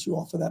wants you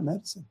off of that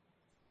medicine.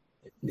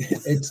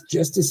 It's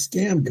just a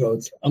scam,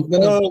 Coach. I'm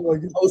going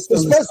to post on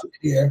the side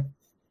here.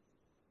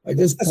 I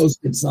just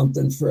posted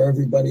something for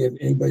everybody. If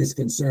anybody's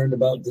concerned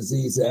about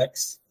disease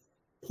X,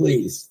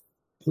 please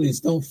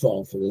don't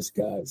fall for this,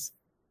 guys.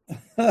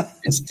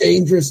 It's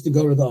dangerous to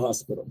go to the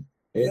hospital.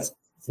 It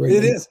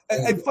is.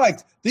 In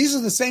fact, these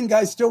are the same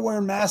guys still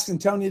wearing masks and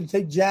telling you to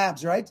take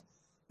jabs, right?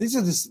 These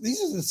are the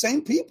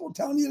same people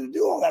telling you to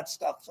do all that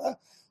stuff.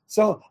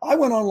 So I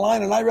went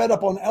online and I read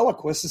up on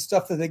Eliquis, the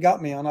stuff that they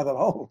got me on. I thought,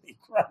 holy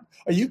crap,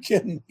 are you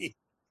kidding me?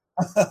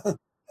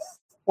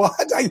 What?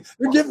 They're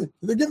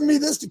giving me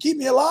this to keep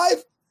me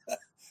alive?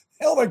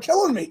 Hell, they're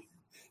killing me.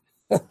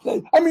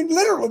 I mean,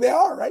 literally, they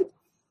are, right?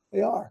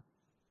 They are.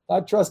 I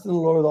trust in the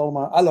Lord with all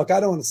my. I don't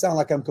want to sound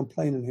like I'm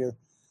complaining here.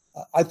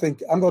 I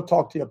think I'm going to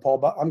talk to you, Paul,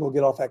 but I'm going to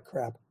get off that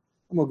crap.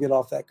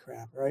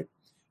 Right?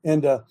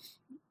 And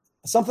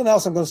something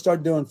else I'm going to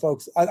start doing,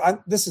 folks.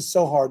 This is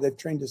so hard. They've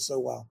trained us so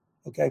well.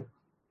 Okay.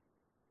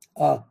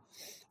 I'm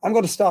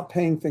going to stop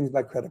paying things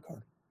by credit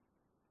card.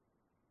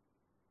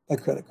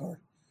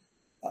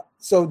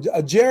 So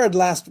Jared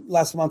last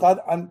month,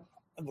 I'm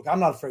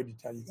not afraid to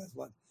tell you guys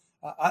what.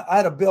 I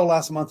had a bill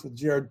last month with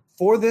Jared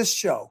for this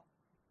show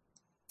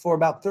for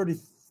about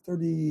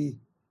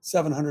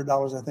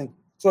 $3,700, I think.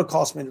 So it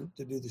cost me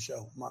to do the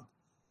show a month.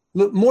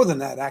 More than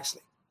that,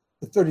 actually,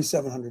 the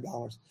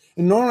 $3,700.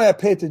 And normally I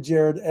pay it to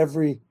Jared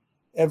every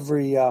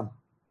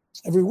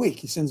week.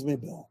 He sends me a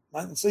bill.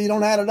 So you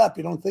don't add it up.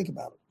 You don't think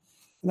about it.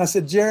 And I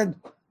said, Jared,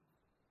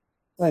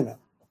 wait a minute.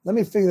 Let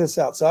me figure this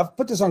out. So I've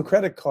put this on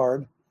credit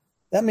card.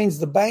 That means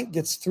the bank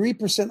gets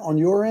 3% on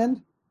your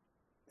end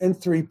and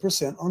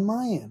 3% on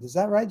my end. Is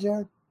that right,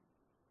 Jared?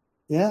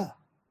 Yeah.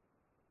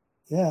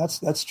 Yeah,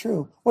 that's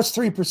true. What's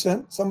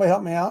 3%? Somebody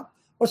help me out.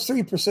 What's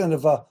 3%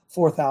 of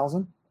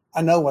 4,000?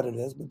 I know what it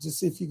is, but just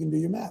see if you can do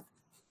your math.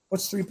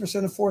 What's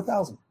 3% of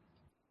 4,000?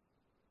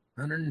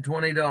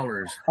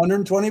 $120.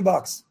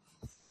 $120.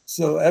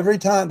 So every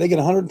time they get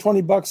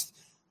 $120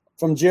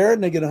 from Jared,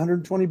 and they get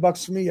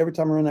 $120 from me every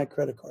time I run that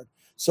credit card.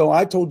 So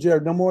I told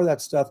Jared, no more of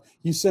that stuff.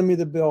 You send me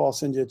the bill, I'll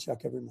send you a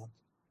check every month.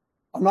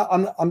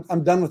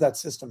 I'm done with that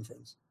system,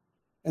 friends.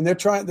 And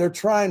they're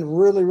trying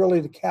really,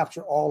 really to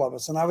capture all of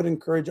us. And I would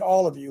encourage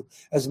all of you,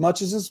 as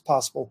much as is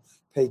possible,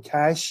 pay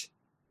cash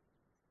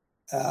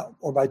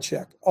or by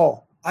check.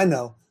 Oh, I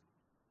know.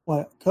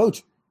 Well,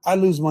 Coach, I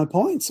lose my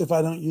points if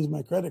I don't use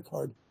my credit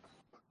card.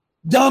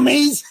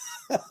 Dummies!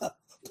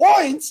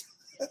 Points?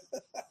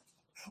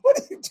 What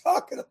are you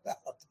talking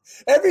about?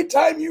 Every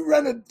time you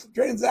run a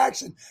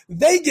transaction,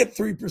 they get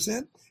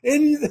 3%.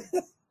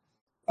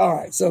 All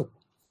right, so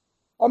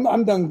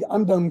I'm done.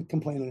 I'm done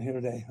complaining here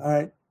today. All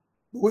right,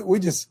 we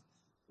just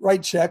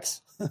write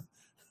checks.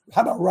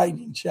 How about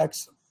writing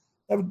checks?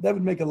 That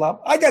would make a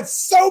lot. I got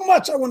so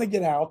much I want to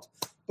get out,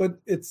 but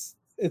it's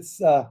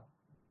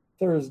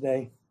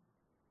Thursday,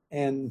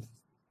 and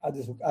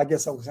I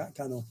guess I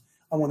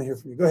want to hear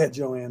from you. Go ahead,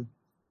 Joanne.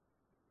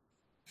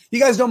 You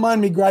guys don't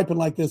mind me griping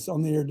like this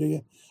on the air, do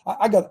you?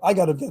 I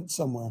got a vent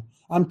somewhere.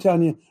 I'm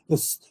telling you,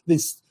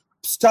 this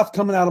stuff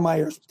coming out of my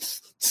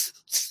ears,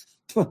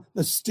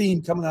 the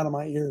steam coming out of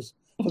my ears.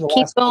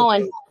 Keep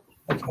going.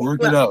 Okay.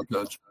 Work it out,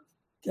 Coach.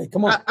 Okay,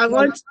 come on.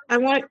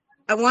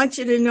 I want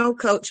you to know,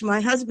 Coach,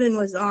 my husband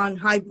was on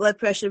high blood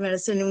pressure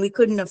medicine and we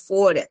couldn't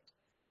afford it.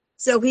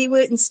 So he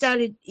went and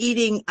started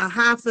eating a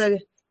half a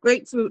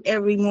grapefruit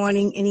every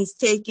morning, and he's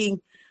taking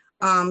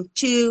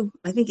 2,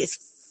 I think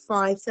it's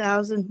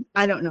 5,000,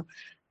 I don't know,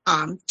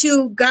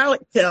 2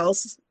 garlic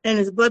pills, and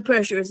his blood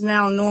pressure is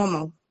now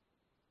normal.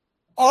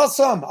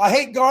 Awesome. I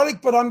hate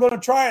garlic, but I'm going to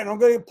try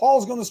it.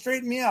 Paul's going to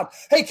straighten me out.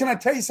 Hey, can I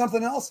tell you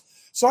something else?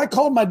 So I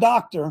called my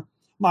doctor,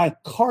 my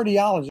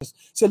cardiologist,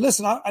 said,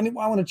 listen, I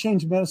want to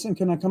change medicine.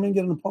 Can I come in and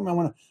get an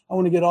appointment? I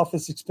want to get off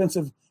this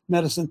expensive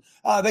medicine.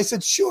 They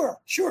said, sure.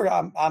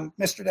 I'm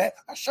Mr. Dave.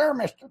 Sure,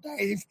 Mr.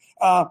 Dave.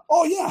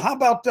 Oh, yeah. How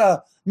about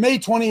May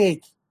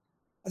 28th?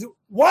 I said,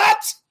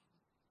 what?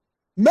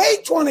 May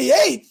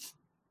 28th?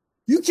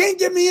 You can't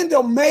get me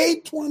until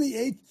May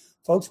 28th?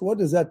 Folks, what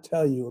does that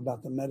tell you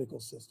about the medical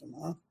system,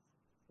 huh?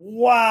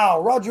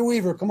 Wow. Roger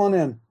Weaver, come on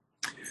in.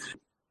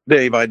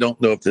 Dave, I don't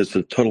know if this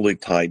is totally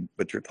tied,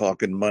 but you're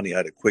talking money. I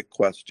had a quick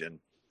question.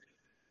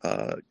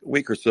 A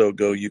week or so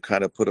ago, you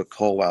kind of put a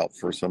call out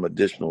for some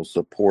additional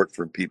support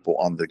for people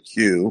on the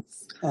queue.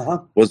 Uh-huh.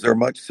 Was there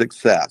much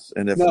success?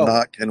 And if No.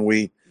 not, can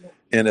we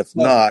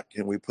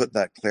put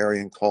that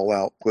clarion call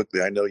out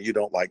quickly? I know you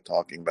don't like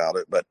talking about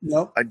it, but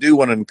No. I do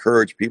want to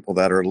encourage people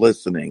that are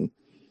listening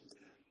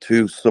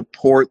to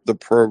support the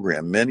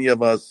program. Many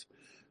of us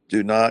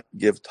do not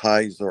give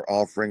tithes or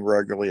offering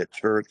regularly at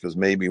church because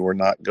maybe we're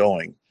not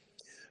going.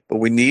 But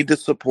we need to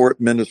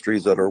support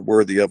ministries that are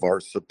worthy of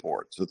our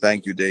support. So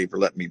thank you, Dave, for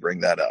letting me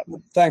bring that up.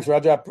 Thanks,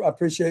 Roger. I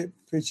appreciate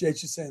you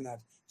saying that.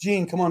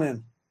 Gene, come on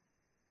in.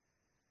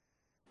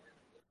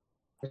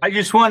 I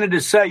just wanted to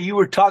say, you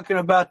were talking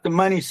about the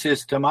money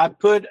system. I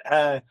put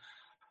a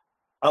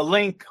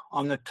link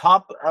on the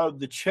top of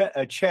the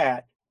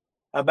chat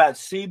about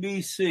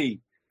CBC.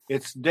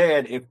 It's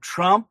dead. If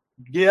Trump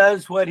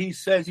does what he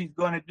says he's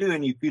going to do,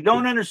 and if you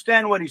don't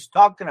understand what he's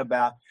talking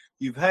about,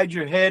 you've had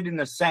your head in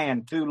the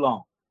sand too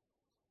long.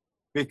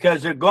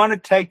 Because they're going to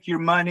take your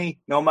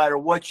money no matter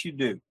what you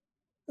do.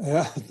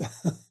 Yeah.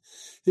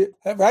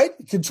 Right?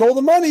 You control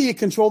the money, you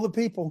control the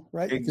people,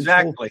 right?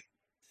 Exactly.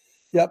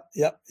 Yep.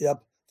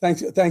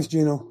 Thanks,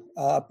 Gino.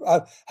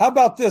 How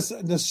about this?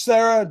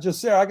 Sarah,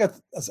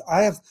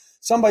 I have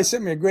somebody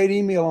sent me a great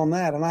email on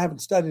that, and I haven't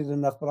studied it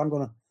enough, but I'm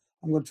going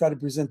to try to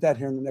present that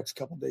here in the next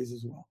couple of days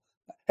as well.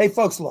 Hey,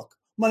 folks, look,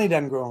 money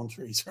doesn't grow on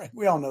trees, right?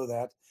 We all know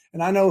that.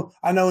 And I know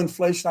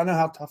inflation. I know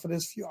how tough it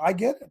is for you. I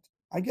get it.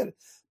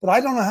 But I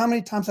don't know how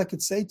many times I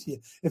could say to you,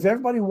 if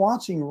everybody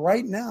watching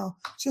right now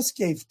just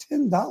gave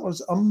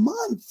 $10 a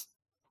month.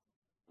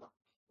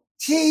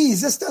 Geez,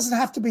 this doesn't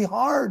have to be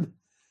hard.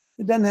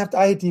 It doesn't have to.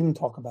 I hate to even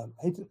talk about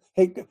it.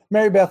 Hey,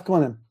 Mary Beth, come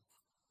on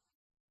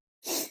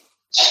in.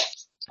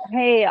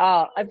 Hey,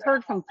 I've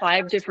heard from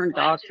 5 different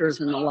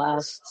doctors in the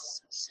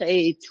last,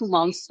 say, 2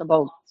 months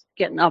about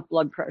getting up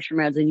blood pressure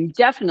meds, and you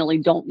definitely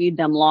don't need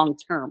them long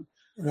term.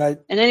 Right.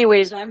 And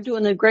anyways, I'm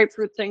doing the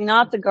grapefruit thing,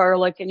 not the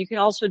garlic, and you can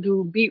also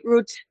do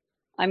beetroot.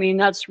 I mean,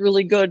 that's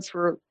really good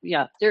for,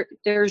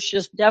 there's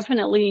just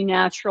definitely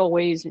natural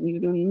ways, and you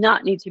do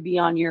not need to be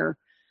on your,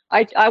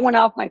 I went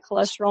off my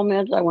cholesterol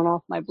meds, I went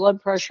off my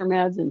blood pressure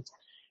meds, and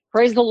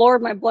praise the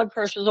Lord, my blood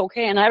pressure is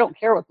okay, and I don't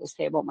care what they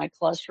say about my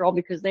cholesterol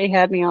because they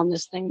had me on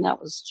this thing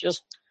that was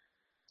just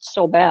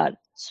so bad.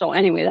 So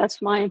anyway,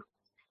 that's my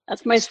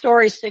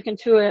story, sticking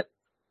to it.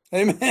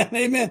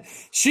 Amen.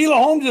 Sheila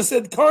Holmes just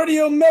said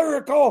cardio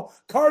miracle,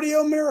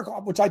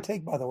 which I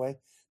take, by the way.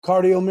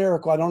 Cardio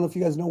miracle. I don't know if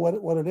you guys know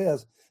what it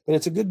is, but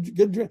it's a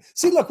good drink.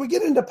 See, look, we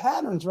get into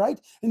patterns, right?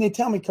 And they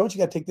tell me, Coach, you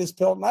got to take this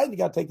pill at night, you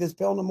got to take this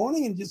pill in the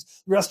morning, and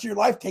just the rest of your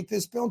life take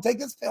this pill and take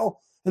this pill.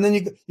 And then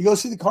you go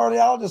see the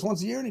cardiologist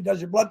once a year, and he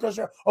does your blood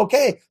pressure.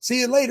 Okay,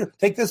 see you later.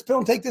 Take this pill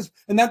and take this,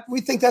 and that we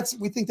think that's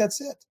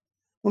it.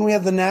 When we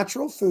have the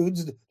natural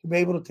foods to be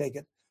able to take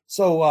it.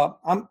 So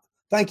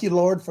thank you,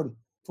 Lord, for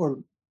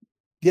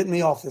getting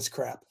me off this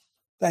crap.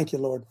 Thank you,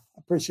 Lord. I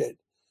appreciate it.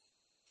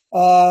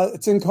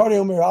 It's in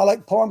Cardio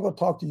Mirror. Paul, I'm going to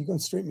talk to you. You're going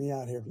to straighten me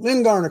out here.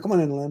 Lynn Garner, come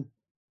on in, Lynn.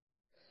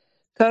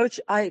 Coach,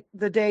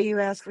 the day you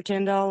asked for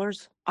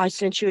 $10, I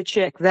sent you a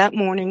check that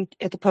morning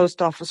at the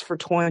post office for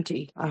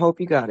 $20. I hope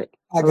you got it.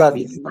 I got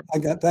it.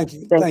 Thank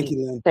you. Thank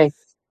you, Lynn.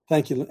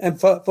 Thank you, Lynn. And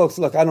folks,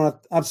 look,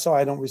 I'm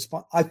sorry I don't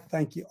respond. I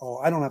thank you all.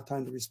 I don't have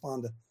time to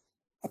respond to.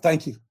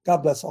 Thank you. God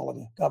bless all of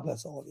you. God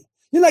bless all of you.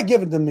 You're not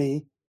giving to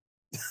me.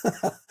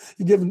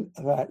 You're giving.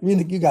 Right.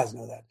 You guys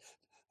know that.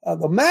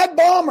 The Mad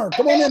Bomber.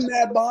 Come on in,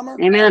 Mad Bomber.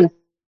 Amen.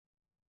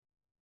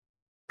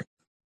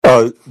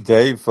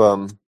 Dave,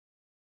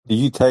 Do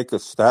you take a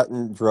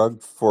statin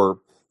drug for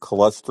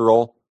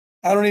cholesterol?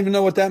 I don't even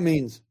know what that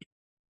means.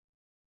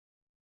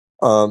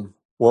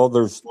 Well,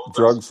 there's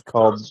drugs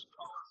called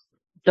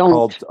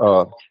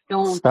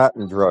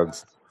statin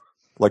drugs,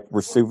 like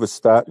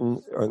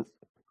rosuvastatin.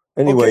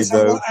 Anyway, Okay,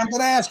 so though, I'm going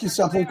to ask you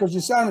something because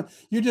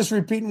you're just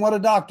repeating what a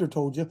doctor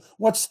told you.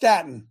 What's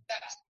statin?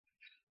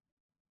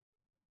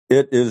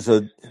 it's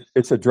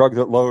a drug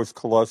that lowers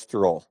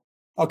cholesterol.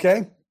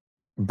 Okay.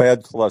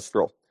 Bad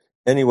cholesterol.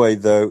 Anyway,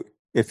 though,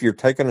 if you're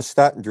taking a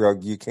statin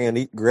drug, you can't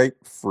eat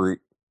grapefruit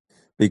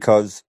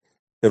because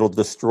it'll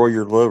destroy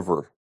your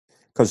liver.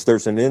 Because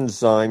there's an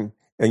enzyme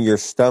in your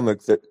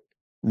stomach that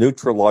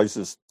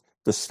neutralizes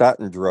the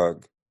statin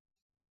drug,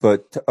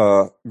 but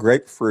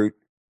grapefruit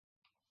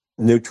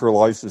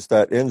neutralizes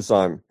that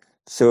enzyme.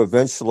 So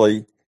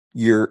eventually,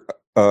 you've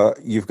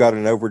got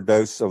an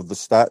overdose of the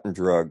statin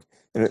drug,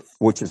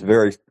 which is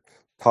very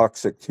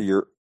toxic to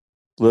your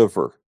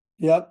liver.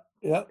 Yep.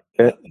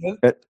 And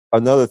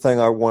another thing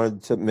I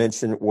wanted to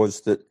mention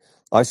was that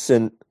I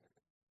send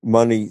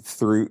money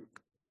through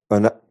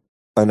an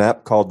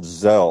app called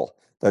Zelle.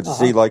 That's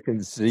Z like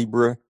in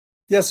zebra.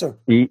 Yes, sir.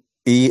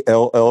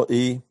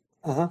 ELLE.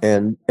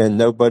 And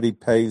nobody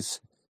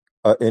pays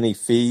any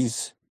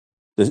fees.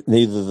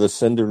 Neither the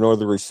sender nor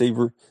the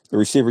receiver. The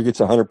receiver gets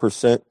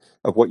 100%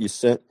 of what you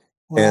sent,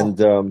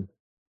 and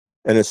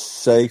it's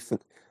safe.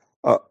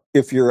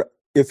 If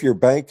your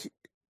bank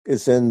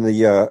is in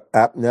the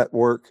app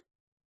network,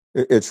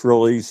 it's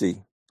real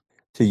easy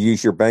to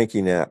use your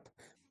banking app.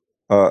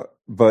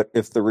 But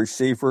if the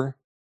receiver's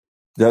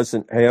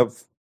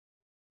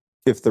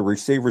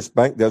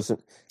bank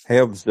doesn't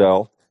have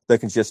Zelle, they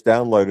can just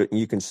download it and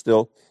you can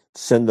still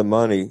send the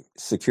money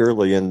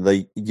securely and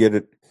they get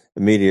it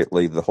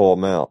immediately, the whole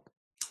amount.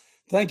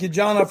 Thank you,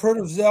 John. I've heard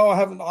of Zelle. I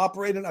haven't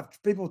operated.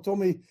 People told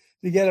me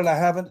to get it. I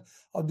haven't.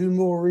 I'll do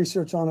more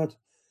research on it.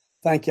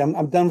 Thank you.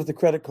 I'm done with the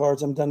credit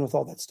cards. I'm done with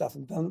all that stuff.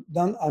 I'm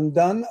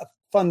done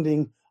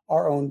funding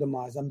our own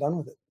demise. I'm done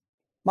with it.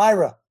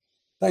 Myra.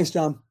 Thanks,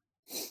 John.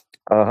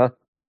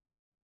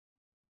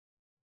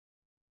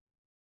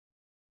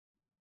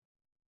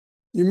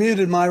 You're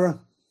muted, Myra.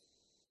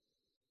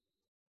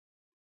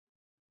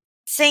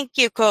 Thank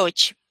you,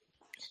 Coach.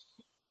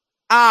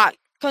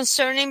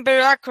 Concerning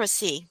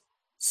bureaucracy,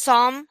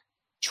 Psalm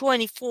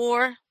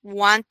 24,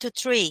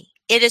 1-3,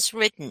 it is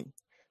written,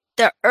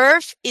 "The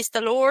earth is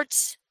the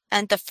Lord's,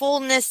 and the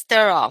fullness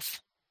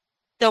thereof,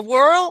 the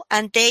world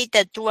and they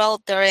that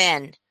dwell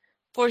therein.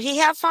 For he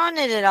hath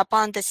founded it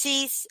upon the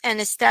seas,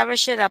 and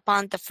established it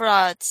upon the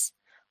floods.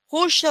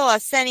 Who shall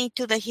ascend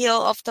into the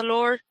hill of the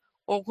Lord,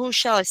 or who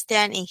shall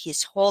stand in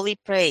his holy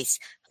place?"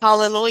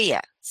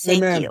 Hallelujah.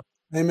 Thank you.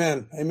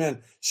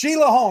 Amen.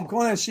 Sheila Holm. Come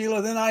on in,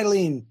 Sheila. Then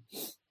Eileen.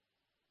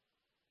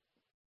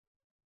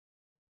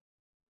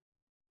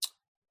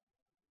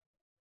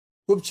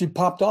 Oops, she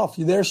popped off.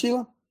 You there,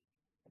 Sheila?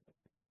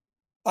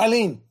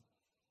 Eileen.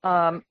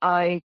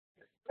 I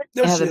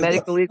have a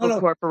medical legal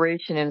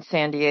corporation in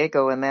San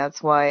Diego, and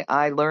that's why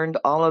I learned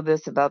all of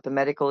this about the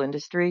medical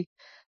industry.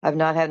 I've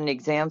not had an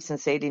exam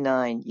since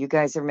 '89. You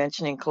guys are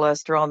mentioning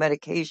cholesterol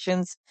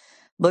medications.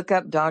 Look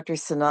up Dr.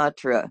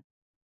 Sinatra,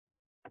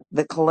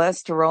 the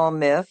cholesterol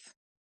myth,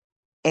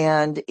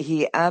 and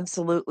he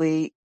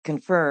absolutely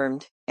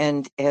confirmed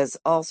and has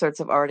all sorts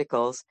of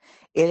articles.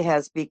 It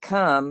has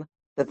become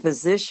the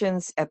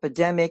physician's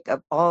epidemic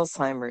of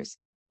Alzheimer's.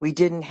 We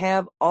didn't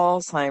have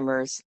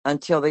Alzheimer's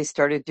until they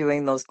started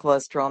doing those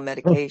cholesterol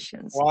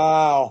medications.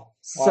 Wow.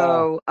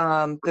 So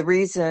the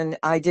reason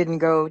I didn't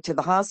go to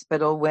the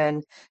hospital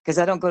because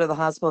I don't go to the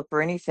hospital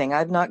for anything.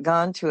 I've not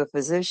gone to a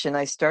physician.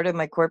 I started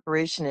my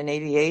corporation in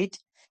 '88,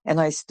 and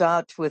I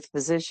stopped with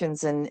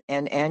physicians and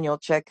annual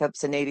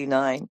checkups in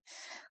 '89.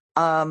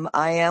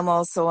 I am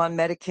also on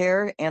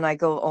Medicare, and I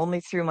go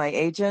only through my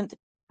agent.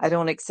 I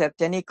don't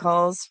accept any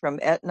calls from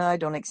Aetna. I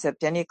don't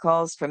accept any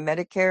calls from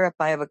Medicare. If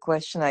I have a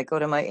question, I go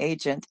to my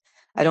agent.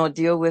 I don't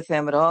deal with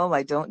them at all.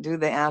 I don't do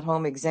the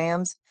at-home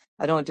exams.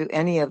 I don't do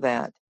any of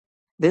that.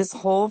 This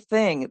whole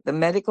thing, the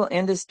medical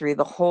industry,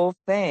 the whole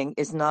thing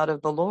is not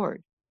of the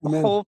Lord. The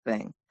whole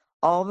thing.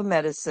 All the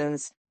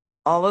medicines,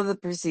 all of the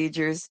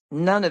procedures,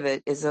 none of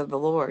it is of the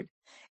Lord.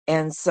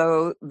 And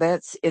so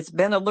it's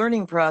been a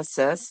learning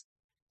process.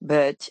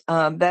 But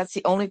that's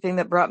the only thing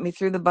that brought me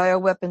through the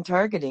bioweapon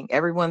targeting.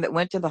 Everyone that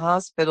went to the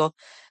hospital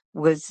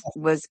was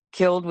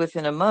killed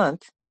within a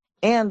month.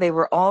 And they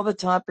were all the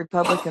top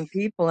Republican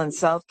people in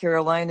South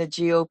Carolina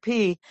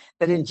GOP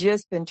that had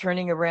just been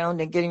turning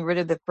around and getting rid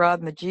of the fraud.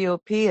 And the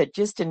GOP had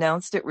just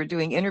announced it. We're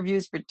doing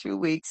interviews for 2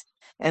 weeks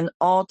and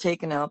all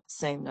taken out the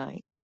same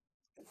night.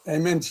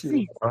 Amen,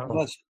 Sheila.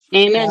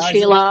 Amen,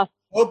 Sheila.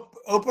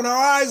 Open our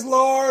eyes,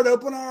 Lord.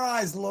 Open our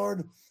eyes,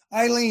 Lord.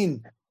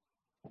 Eileen.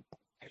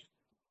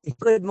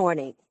 Good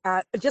morning.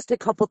 Just a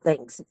couple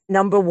things.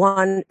 Number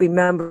one,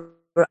 remember,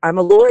 I'm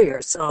a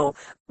lawyer, so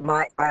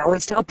I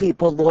always tell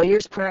people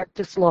lawyers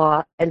practice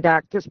law and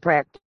doctors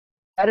practice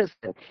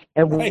medicine,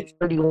 and we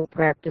are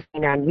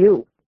practicing on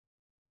you.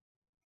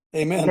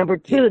 Amen. Number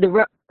two,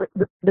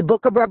 the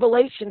book of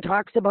Revelation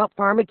talks about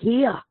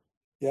pharmakia.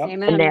 Yep.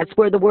 Amen. And that's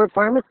where the word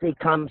pharmacy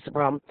comes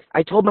from.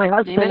 I told my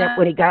husband Amen. that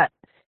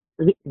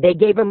when they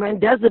gave him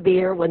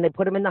remdesivir when they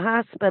put him in the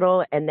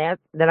hospital, and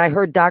then I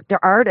heard Dr.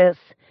 Artis,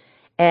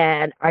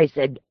 and I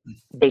said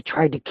they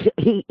tried to kill.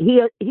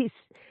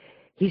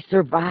 He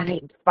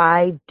survived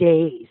 5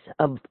 days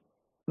of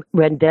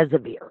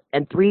remdesivir,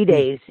 and 3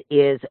 days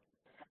is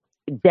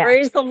death.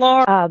 Praise the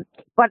Lord.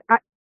 But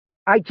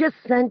I just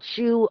sent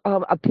you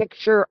a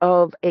picture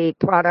of a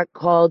product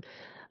called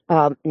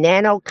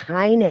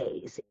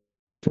nanokinase.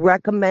 It's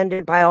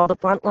recommended by all the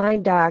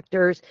frontline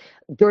doctors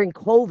during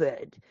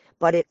COVID,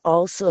 but it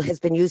also has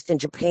been used in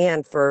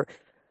Japan for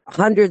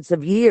hundreds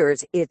of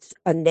years. It's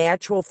a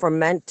natural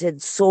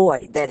fermented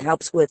soy that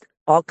helps with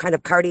all kind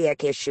of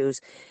cardiac issues.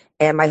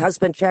 And my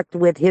husband checked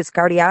with his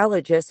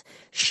cardiologist.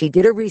 She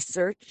did her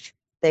research,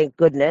 thank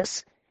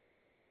goodness.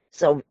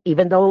 So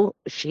even though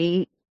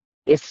she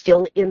is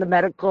still in the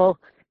medical,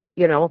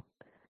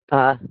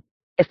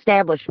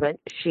 establishment,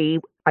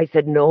 I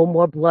said, no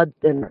more blood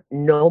thinner,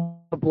 no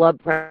more blood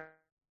pressure.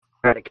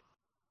 And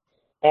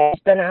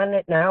it's been on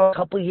it now a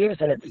couple of years,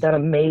 and it's done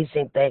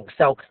amazing things.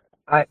 So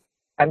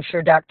I'm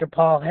sure Dr.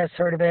 Paul has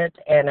heard of it,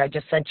 and I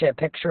just sent you a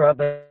picture of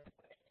it.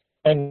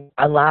 And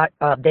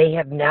they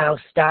have now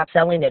stopped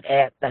selling it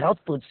at the health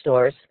food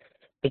stores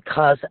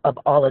because of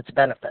all its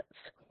benefits.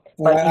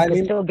 But you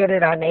can still get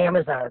it on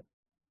Amazon.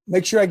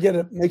 Make sure I get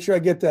it. Make sure I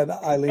get that,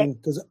 Eileen.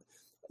 Because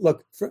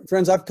look,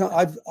 friends, I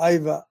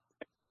don't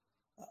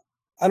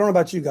know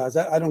about you guys.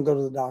 I don't go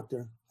to the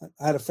doctor.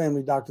 I had a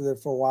family doctor there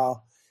for a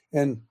while,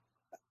 and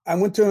I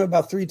went to him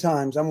about 3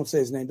 times. I won't say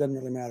his name; doesn't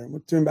really matter. I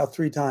went to him about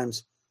 3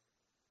 times,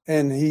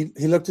 and he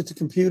looked at the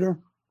computer.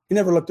 He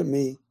never looked at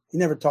me. He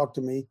never talked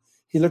to me.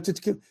 He looked at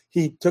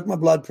he took my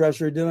blood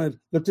pressure. He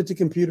looked at the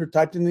computer,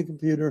 typed in the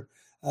computer,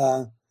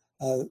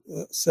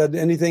 said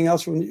anything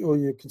else when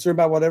you're concerned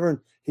about whatever, and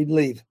he'd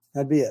leave.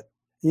 That'd be it.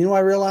 You know what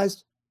I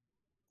realized?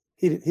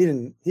 He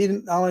didn't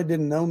not only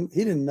didn't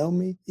know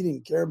me, he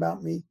didn't care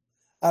about me.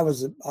 I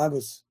was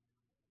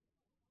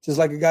just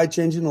like a guy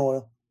changing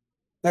oil.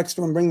 Next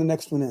one, bring the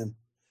next one in.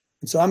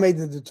 And so I made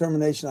the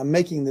determination. I'm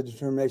making the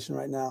determination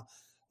right now.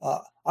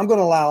 I'm going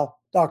to allow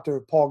Dr.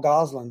 Paul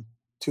Goslin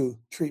to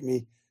treat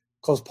me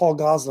because Paul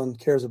Goslin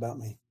cares about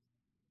me.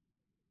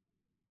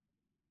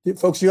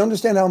 Folks, do you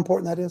understand how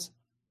important that is?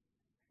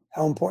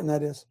 How important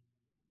that is?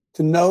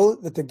 To know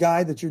that the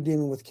guy that you're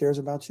dealing with cares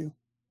about you.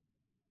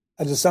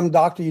 As some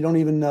doctor you don't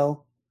even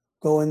know,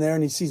 go in there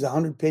and he sees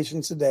 100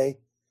 patients a day,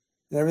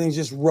 and everything's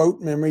just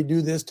rote memory.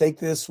 Do this, take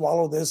this,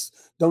 swallow this,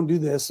 don't do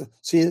this.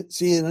 See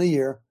you in a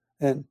year.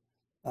 And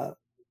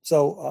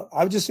so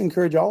I would just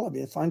encourage all of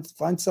you,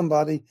 find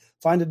somebody,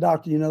 find a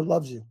doctor you know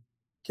loves you,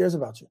 cares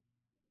about you,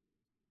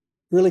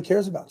 really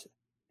cares about you,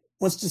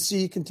 wants to see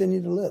you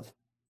continue to live,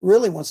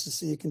 really wants to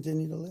see you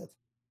continue to live,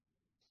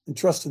 and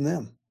trust in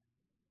them.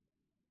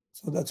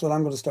 So that's what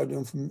I'm going to start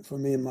doing for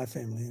me and my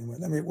family.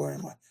 Anyway, where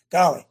am I?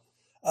 Golly.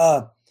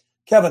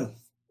 Kevin,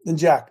 then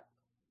Jack.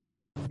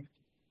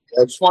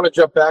 I just want to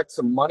jump back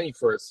to money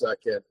for a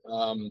second.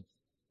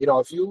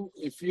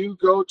 If you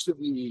go to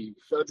the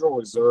Federal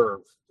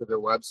Reserve, to their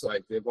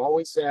website, they've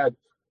always had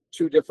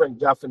 2 different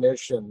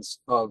definitions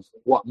of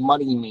what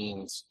money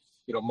means.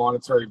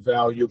 Monetary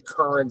value,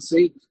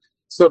 currency.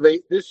 So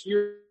this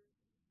year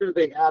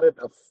they added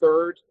a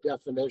 3rd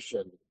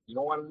definition. You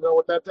don't want to know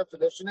what that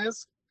definition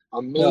is?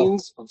 A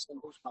means of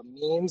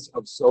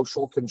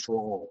social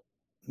control.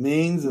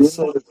 Means of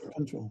social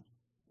control.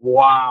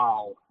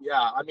 Wow.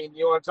 Yeah. I mean,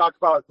 you want to talk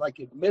about like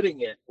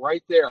admitting it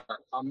right there,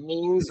 a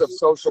means of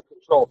social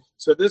control.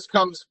 So this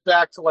comes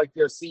back to like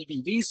their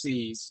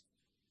CBDCs.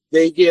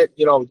 They get,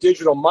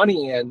 digital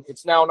money in.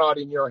 It's now not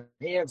in your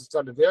hands. It's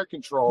under their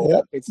control.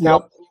 Yep. It's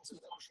now.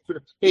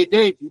 Yep. Hey,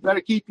 Dave, you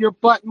better keep your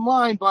butt in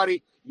line,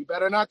 buddy. You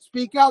better not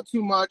speak out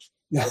too much.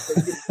 That's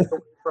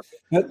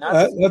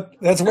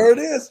where it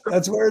is.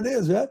 That's where it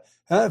is, right?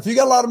 If you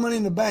got a lot of money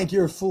in the bank,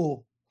 you're a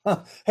fool.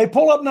 Hey,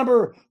 pull up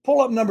number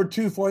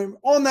 2 for him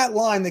on that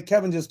line that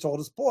Kevin just told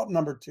us. Pull up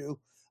number 2.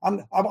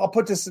 I'll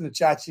put this in the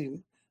chat sheet.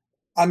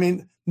 I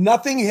mean,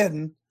 nothing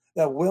hidden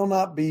that will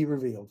not be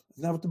revealed.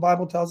 Isn't that what the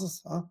Bible tells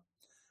us? Huh?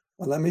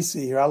 Well, let me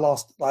see here. I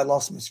lost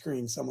my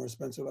screen somewhere,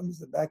 Spencer. Let me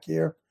sit back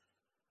here.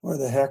 Where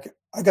the heck?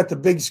 I got the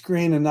big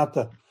screen and not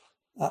the.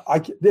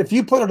 If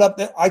you put it up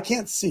there, I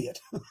can't see it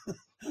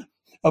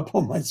up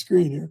on my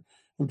screen here.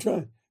 I'm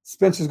trying.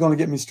 Spencer's going to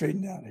get me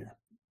straightened out here.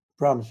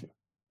 Promise you.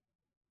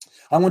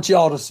 I want you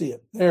all to see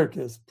it. There it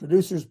is.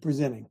 Producers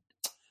presenting.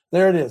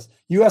 There it is.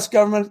 U.S.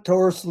 government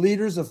coerced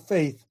leaders of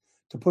faith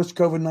to push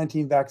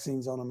COVID-19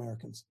 vaccines on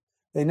Americans.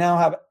 They now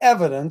have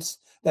evidence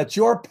that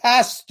your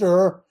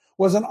pastor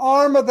was an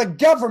arm of the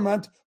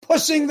government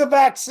pushing the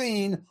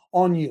vaccine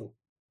on you.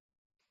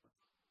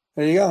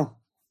 There you go.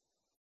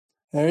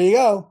 There you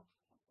go.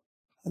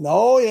 And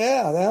oh,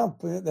 yeah,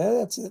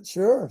 that's it.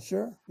 Sure.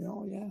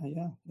 Oh,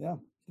 yeah.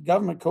 The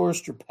government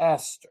coerced your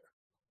pastor.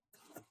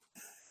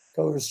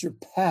 Coerced your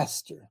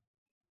pastor.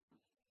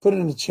 Put it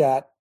in the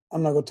chat.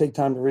 I'm not going to take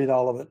time to read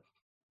all of it.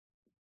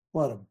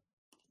 What a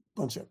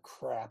bunch of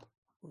crap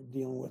we're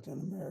dealing with in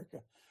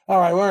America. All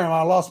right, where am I?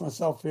 I lost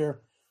myself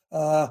here.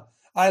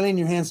 Eileen,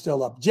 your hand's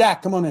still up.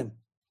 Jack, come on in.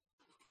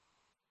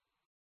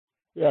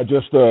 Yeah,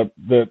 just the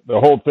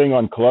whole thing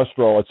on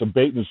cholesterol. It's a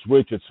bait and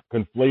switch. It's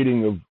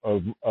conflating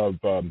of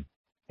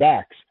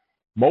facts.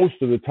 Most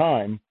of the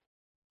time,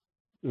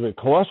 the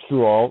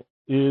cholesterol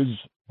is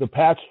the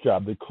patch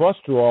job. The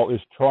cholesterol is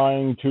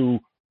trying to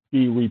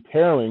be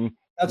repairing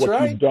That's what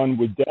right. you've done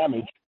with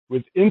damage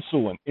with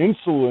insulin.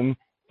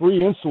 Free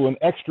insulin,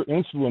 extra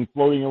insulin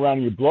floating around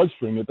in your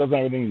bloodstream that doesn't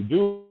have anything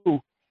to do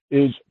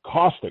is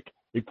caustic.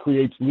 It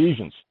creates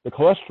lesions. The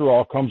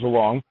cholesterol comes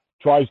along,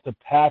 tries to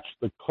patch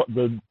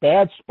the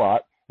bad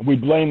spot, and we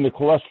blame the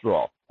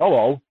cholesterol.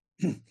 Hello.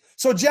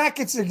 So, Jack,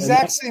 it's the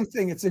exact same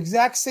thing. It's the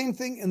exact same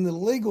thing in the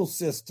legal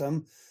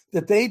system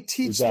that they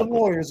teach the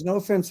lawyers. No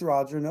offense,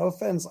 Roger. No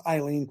offense,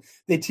 Eileen.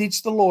 They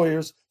teach the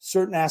lawyers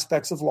certain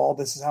aspects of law.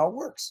 This is how it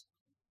works.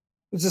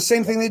 It's the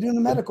same thing they do in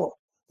the medical.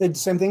 They do the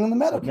same thing in the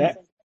medical.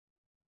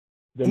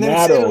 The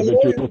natto that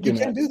you're looking at.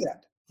 You can't do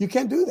that. You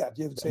can't do that.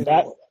 You have to say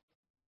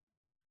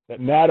that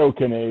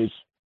nattokinase,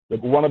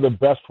 one of the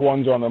best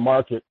ones on the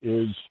market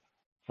is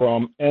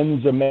from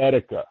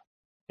Enzymedica.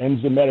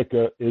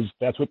 Enzymedica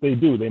that's what they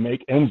do. They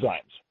make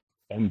enzymes.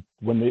 And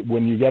when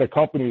you get a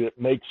company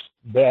that makes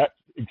that,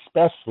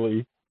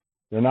 especially,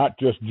 they're not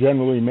just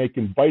generally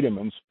making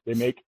vitamins, they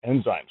make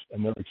enzymes,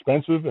 and they're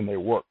expensive and they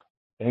work.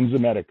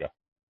 Enzymedica.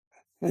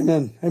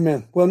 Amen.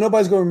 Amen. Well,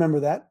 nobody's going to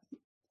remember that.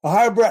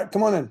 Ohio Brett,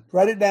 come on in.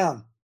 Write it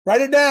down.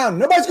 Write it down.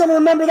 Nobody's going to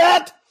remember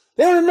that.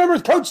 They don't remember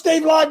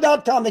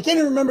CoachDaveLive.com. They can't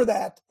even remember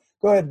that.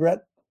 Go ahead,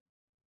 Brett.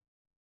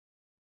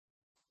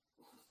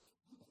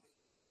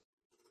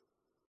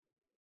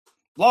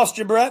 Lost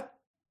you, Brett.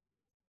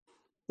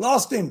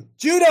 Lost him.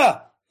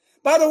 Judah.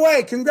 By the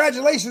way,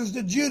 congratulations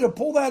to Judah.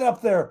 Pull that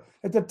up there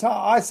at the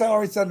top. I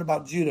already said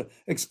about Judah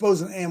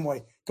exposing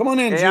Amway. Come on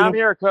in, Hey, Judah. I'm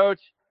here,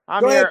 Coach.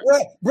 I'm Go here.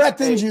 ahead, Brett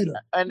then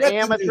Judah. An Brett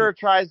then amateur Judah.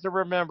 tries to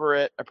remember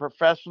it. A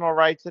professional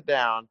writes it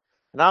down.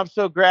 And I'm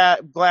so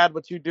glad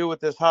what you do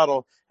with this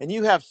huddle. And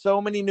you have so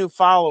many new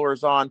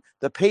followers on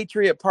the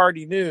Patriot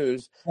Party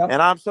News. Yep.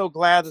 And I'm so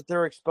glad that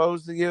they're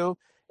exposed to you.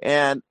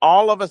 And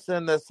all of us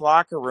in this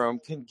locker room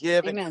can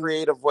give in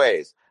creative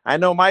ways. I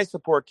know my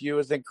support to you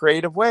is in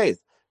creative ways,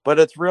 but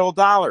it's real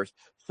dollars.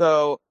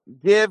 So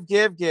give.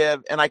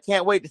 And I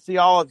can't wait to see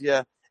all of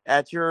you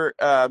at your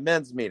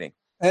men's meeting.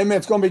 Hey, man,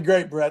 it's going to be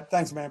great, Brett.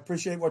 Thanks, man.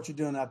 Appreciate what you're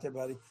doing out there,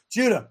 buddy.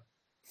 Judah.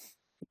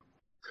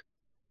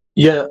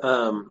 Yeah,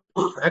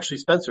 actually,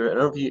 Spencer, I don't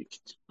know if you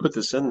put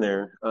this in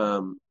there.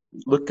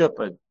 Look up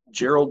a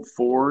Gerald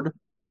Ford,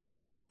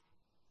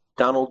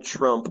 Donald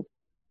Trump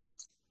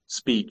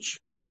speech,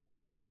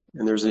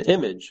 and there's an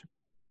image,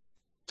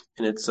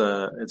 and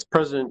it's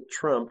President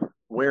Trump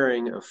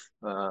wearing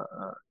a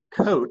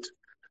coat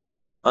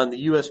on the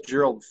U.S.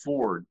 Gerald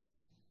Ford,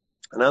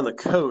 and on the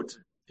coat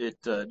it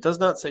does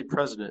not say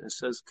president; it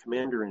says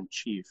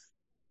Commander-in-Chief.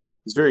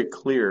 It's very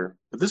clear,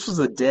 but this was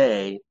the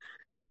day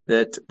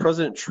that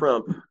President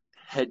Trump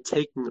had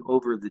taken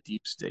over the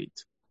deep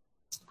state.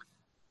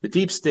 The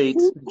deep state,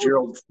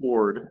 Gerald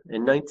Ford,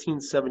 in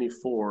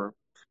 1974,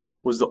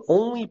 was the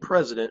only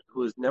president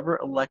who was never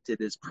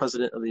elected as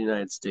president of the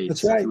United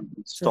States. That's right. He was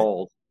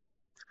installed.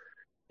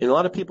 And a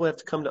lot of people have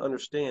to come to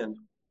understand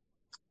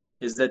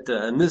is that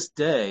on this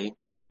day,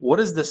 what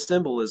is the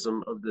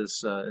symbolism of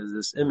this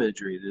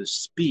imagery, this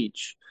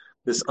speech,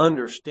 this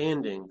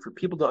understanding, for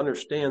people to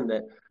understand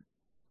that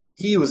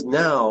he was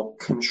now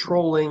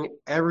controlling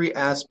every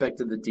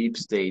aspect of the deep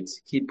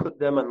states. He put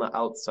them on the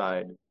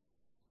outside.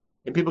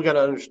 And people got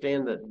to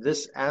understand that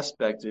this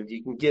aspect, if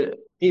you can get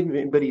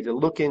anybody to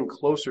look in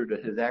closer to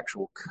his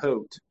actual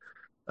coat,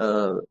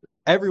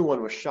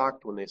 everyone was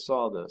shocked when they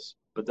saw this.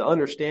 But the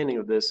understanding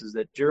of this is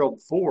that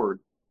Gerald Ford,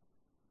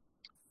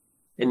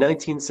 in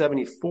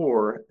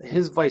 1974,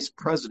 his vice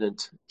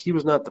president, he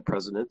was not the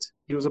president.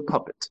 He was a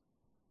puppet.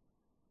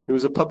 He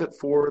was a puppet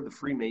for the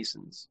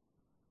Freemasons.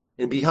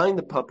 And behind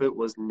the puppet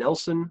was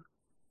Nelson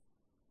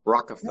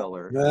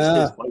Rockefeller,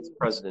 his vice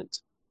president.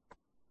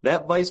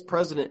 That vice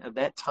president at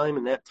that time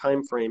in that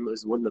time frame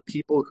was one of the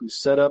people who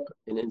set up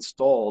and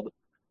installed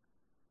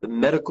the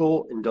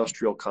medical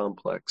industrial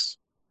complex.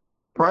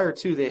 Prior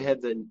to, they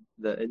had the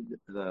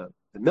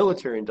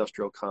military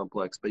industrial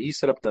complex, but he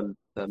set up the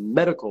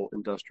medical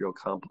industrial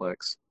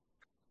complex.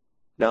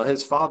 Now,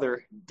 his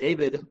father,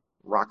 David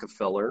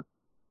Rockefeller,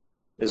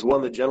 is one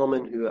of the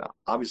gentlemen who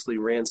obviously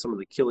ran some of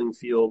the killing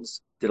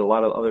fields, did a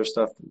lot of other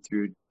stuff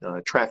through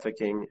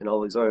trafficking and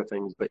all these other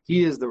things. But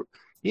he is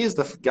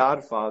the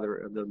godfather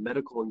of the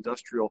medical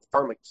industrial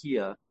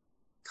pharmacia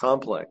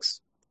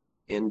complex.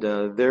 And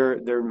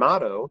their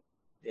motto,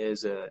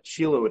 as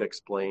Sheila would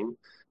explain,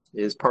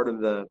 is part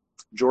of the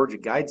Georgia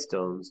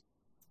Guidestones.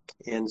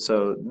 And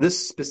so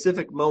this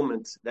specific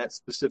moment, that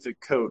specific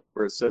coat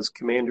where it says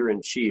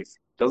Commander-in-Chief,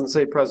 doesn't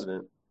say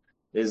president,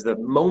 is the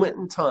moment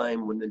in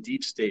time when the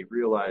deep state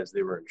realized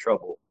they were in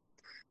trouble.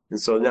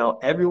 And so now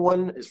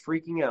everyone is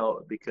freaking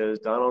out because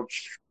Donald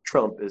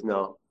Trump is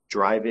now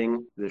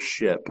driving the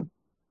ship.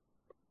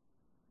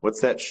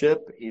 What's that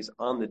ship? He's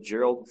on the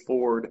Gerald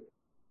Ford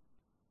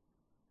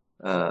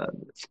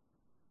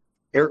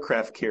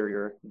aircraft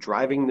carrier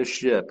driving the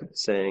ship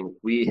saying,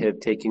 "We have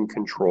taken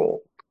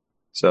control."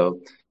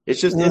 So it's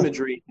just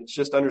imagery. It's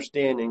just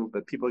understanding,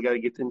 but people got to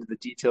get into the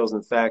details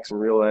and facts and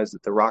realize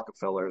that the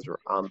Rockefellers are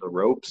on the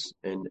ropes,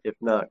 and if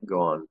not,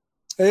 gone.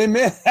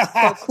 Amen.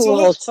 So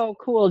cool. So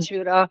cool,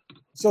 Judah.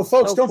 So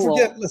folks, So cool.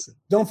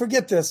 don't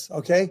forget this,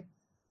 okay?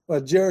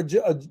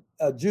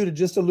 Judah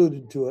just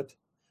alluded to it.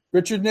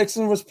 Richard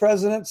Nixon was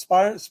president.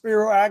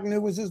 Spiro Agnew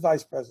was his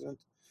vice president.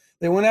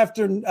 They went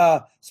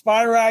after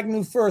Spiro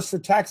Agnew first for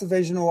tax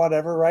evasion or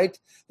whatever, right?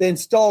 They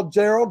installed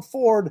Gerald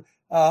Ford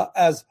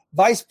as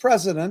vice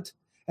president.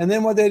 And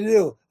then what they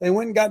do? They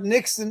went and got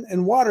Nixon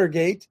and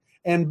Watergate,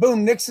 and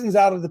boom, Nixon's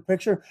out of the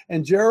picture.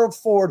 And Gerald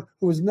Ford,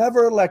 who was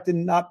never elected,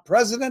 not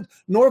president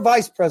nor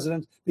vice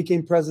president,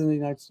 became president of the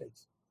United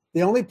States.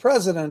 The only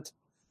president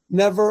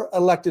never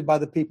elected by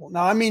the people.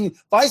 Now, I mean,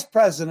 vice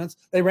presidents,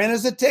 they ran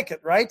as a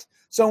ticket, right?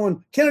 So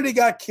when Kennedy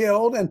got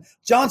killed and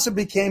Johnson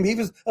he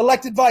was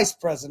elected vice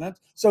president.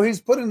 So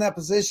he's put in that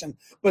position.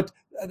 But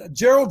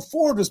Gerald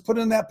Ford was put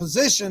in that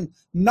position,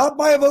 not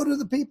by a vote of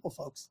the people,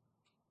 folks.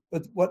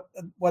 But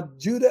what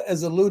Judah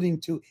is alluding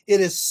to, it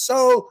is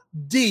so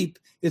deep,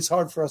 it's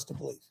hard for us to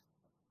believe.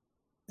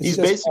 He's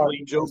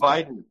basically Joe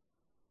Biden.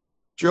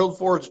 Gerald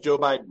Ford's Joe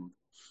Biden.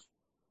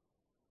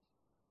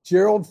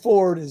 Gerald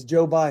Ford is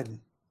Joe Biden.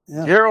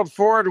 Yeah. Gerald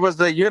Ford was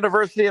the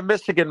University of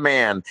Michigan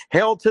man.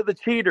 Hail to the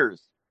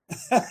cheaters.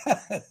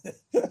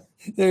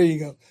 There you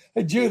go.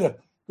 Hey, Judah,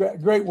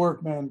 great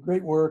work, man.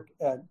 Great work.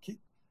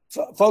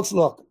 Folks,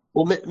 look.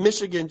 Well,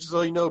 Michigan, just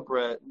so you know,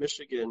 Brett,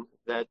 Michigan,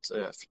 that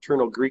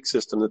fraternal Greek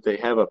system that they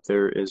have up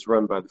there is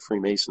run by the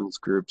Freemasons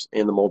groups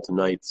and the Molten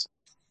Knights.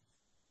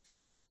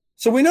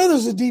 So we know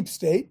there's a deep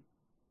state,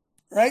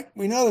 right?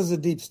 We know there's a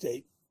deep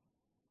state.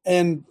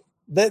 And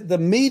the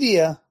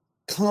media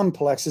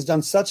complex has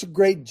done such a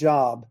great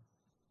job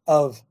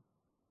of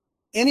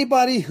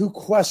anybody who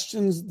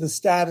questions the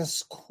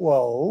status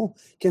quo.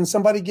 Can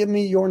somebody give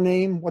me your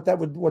name?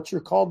 What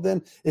you're called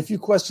then? If you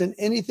question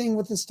anything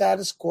with the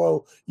status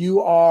quo,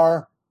 you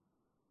are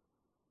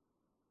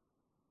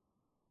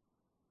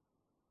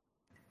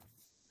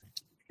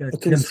a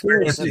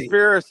conspiracy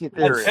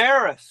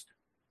theorist.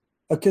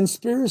 A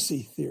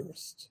conspiracy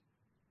theorist.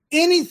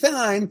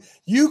 Anytime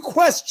you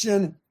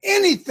question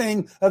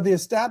anything of the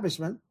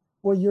establishment,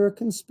 well, you're a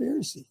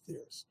conspiracy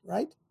theorist,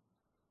 right?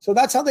 So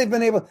that's how they've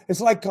been able.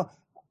 It's like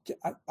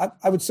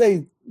I would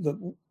say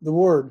the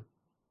word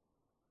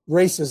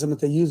racism that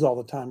they use all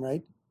the time,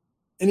 right?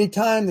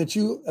 Anytime that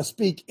you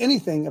speak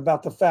anything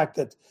about the fact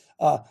that,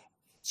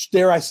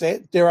 dare I say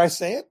it,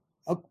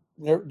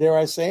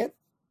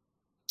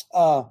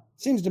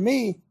 seems to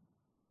me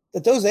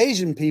that those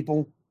Asian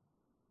people,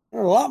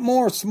 there are a lot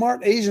more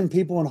smart Asian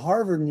people in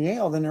Harvard and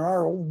Yale than there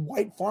are old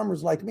white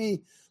farmers like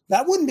me.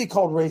 That wouldn't be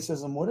called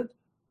racism, would it?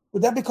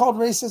 Would that be called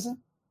racism?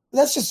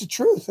 That's just the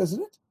truth,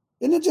 isn't it?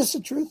 Isn't it just the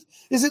truth?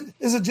 Is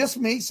it just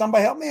me?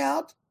 Somebody help me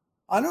out.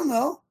 I don't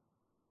know.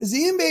 Is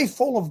the NBA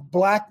full of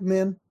black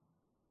men?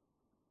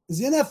 Is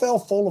the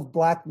NFL full of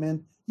black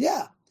men?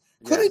 Yeah.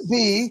 Could it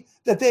be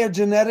that they are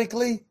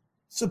genetically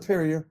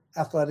superior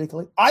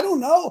athletically? I don't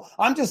know.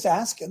 I'm just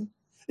asking.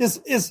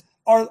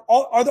 Are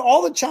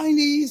all the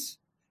Chinese,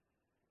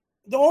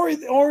 the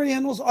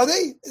Orientals,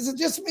 is it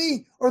just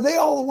me? Or are they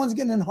all the ones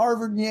getting in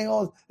Harvard and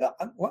Yale?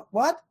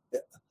 What?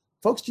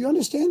 Folks, do you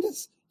understand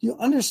this? Do you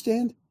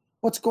understand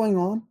what's going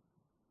on?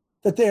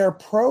 That they are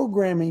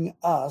programming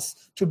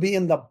us to be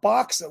in the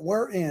box that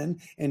we're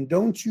in, and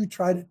don't you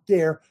try to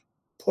dare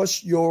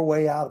push your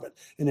way out of it.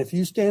 And if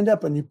you stand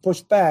up and you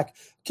push back,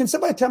 can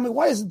somebody tell me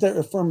why isn't there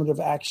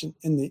affirmative action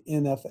in the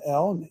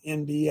NFL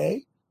and the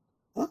NBA?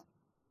 Huh?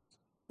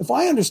 If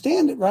I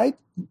understand it right,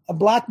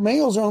 black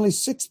males are only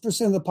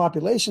 6% of the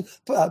population,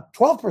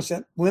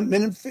 12% men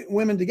and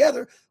women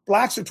together.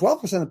 Blacks are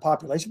 12% of the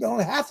population, but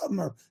only half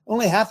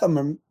of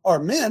them are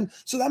men.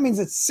 So that means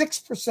that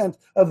 6%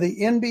 of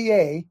the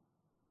NBA,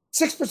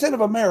 6%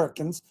 of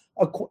Americans,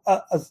 a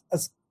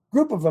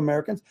group of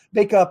Americans,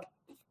 make up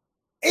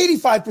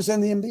 85%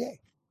 of the NBA.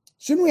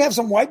 Shouldn't we have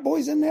some white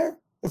boys in there?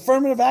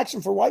 Affirmative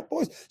action for white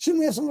boys? Shouldn't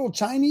we have some little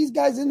Chinese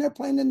guys in there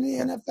playing in the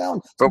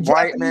NFL? But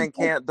white men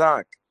can't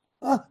dunk.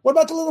 What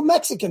about the little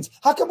Mexicans?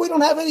 How come we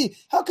don't have any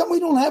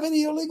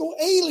illegal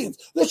aliens?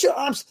 There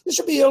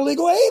should be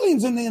illegal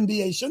aliens in the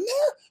NBA, shouldn't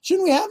there?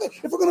 Shouldn't we have it?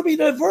 If we're going to be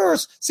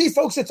diverse, see,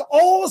 folks, it's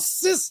all a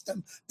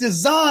system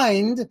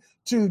designed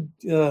to.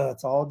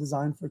 It's all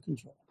designed for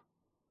control.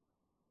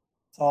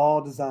 It's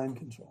all designed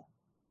control.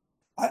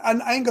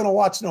 I ain't going to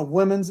watch no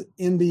women's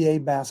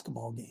NBA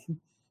basketball game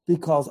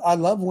because I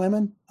love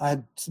women. I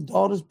had some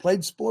daughters,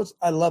 played sports.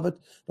 I love it.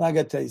 But I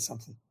got to tell you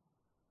something.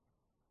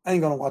 I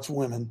ain't going to watch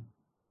women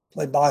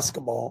play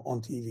basketball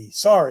on TV.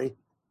 Sorry,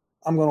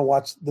 I'm going to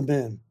watch the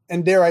men.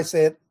 And dare I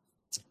say it,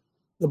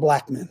 the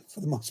black men for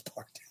the most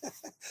part.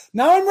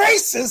 Now I'm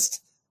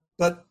racist,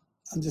 but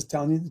I'm just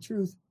telling you the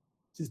truth.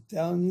 Just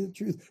telling you the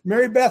truth.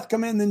 Mary Beth,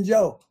 come in, then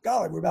Joe.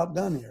 Golly, we're about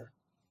done here.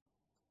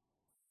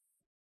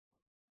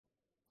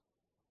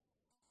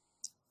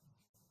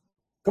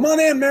 Come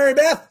on in, Mary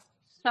Beth.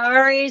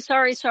 Sorry.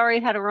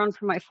 Had to run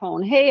for my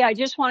phone. Hey, I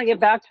just want to get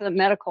back to the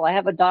medical. I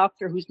have a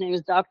doctor whose name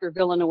is Dr.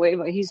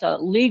 Villanueva. He's a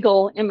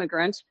legal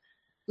immigrant,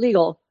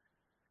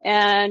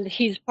 and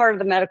he's part of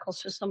the medical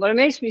system. But it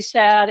makes me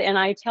sad, and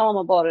I tell him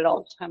about it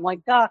all the time.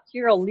 Like, Doc,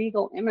 you're a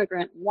legal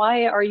immigrant.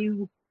 Why are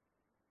you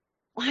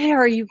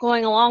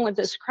going along with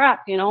this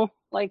crap?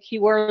 Like, he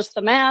wears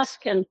the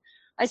mask, and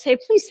I say,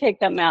 please take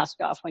that mask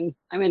off when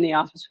I'm in the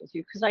office with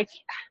you, because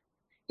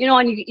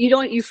and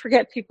you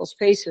forget people's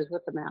faces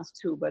with the mask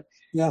too. But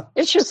yeah,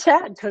 it's just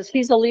sad because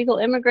he's a legal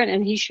immigrant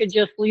and he should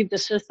just leave the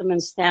system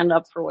and stand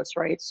up for what's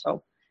right.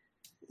 So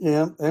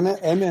yeah,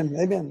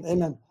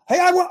 amen. Hey,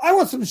 I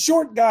want some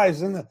short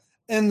guys in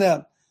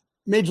the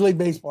Major League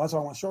Baseball. That's what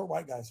I want, short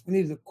white guys. We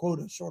need to quote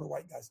shorter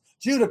white guys.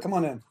 Judah, come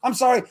on in. I'm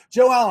sorry,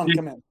 Joe Allen,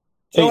 come in.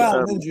 Joe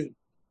Allen, then Judah.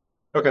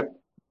 Okay.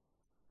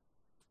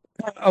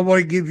 I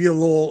want to give you a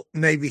little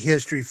Navy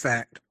history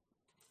fact.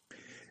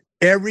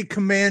 Every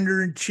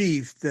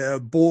commander-in-chief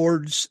that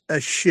boards a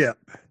ship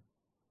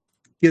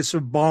gets a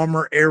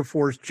bomber Air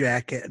Force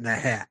jacket and a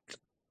hat.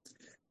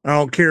 I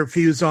don't care if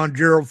he was on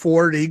Gerald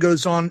Ford. He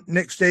goes on,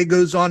 next day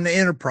goes on the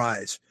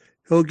Enterprise.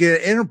 He'll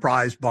get an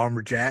Enterprise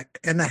bomber jacket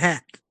and a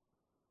hat.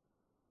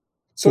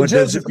 So,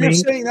 Joseph, you're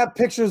saying that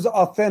picture is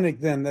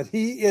authentic then, that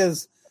he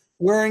is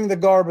wearing the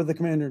garb of the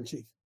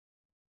commander-in-chief?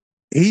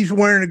 He's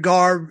wearing a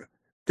garb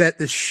that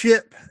the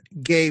ship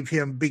gave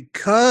him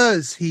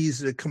because he's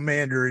the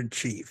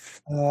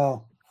commander-in-chief.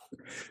 Oh.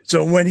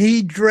 So when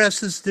he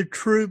dresses the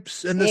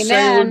troops and the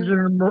sailors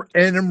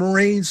and the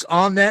Marines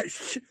on that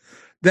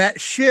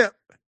ship,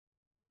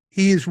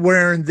 he's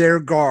wearing their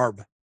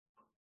garb.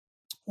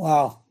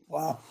 Wow.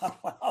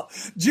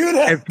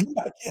 Judah, come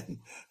back in.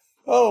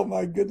 Oh,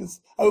 my goodness.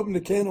 I opened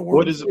a can of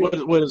worms.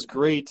 What is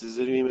great is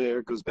that anybody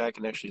that goes back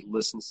and actually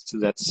listens to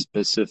that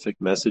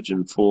specific message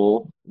in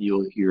full,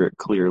 you'll hear it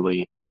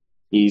clearly.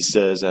 He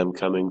says, I'm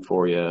coming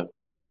for you.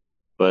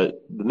 But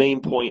the main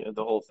point of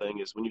the whole thing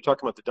is when you're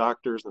talking about the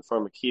doctors and the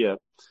pharmakia,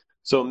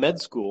 so med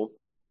school,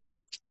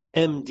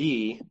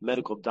 MD,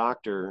 medical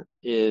doctor,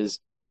 is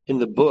in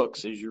the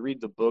books, as you read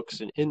the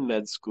books and in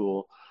med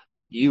school,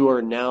 you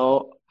are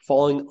now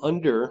falling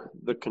under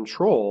the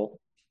control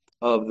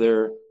of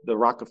the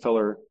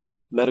Rockefeller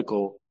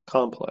medical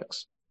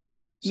complex.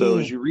 So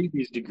as you read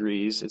these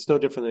degrees, it's no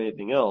different than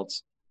anything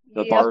else.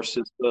 The bar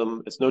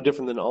system, it's no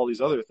different than all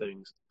these other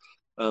things.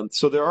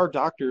 So there are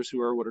doctors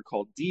who are what are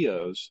called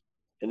DOs,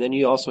 and then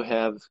you also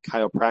have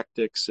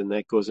chiropractics, and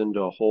that goes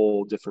into a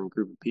whole different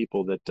group of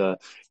people that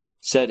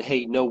said,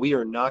 hey, no, we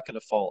are not going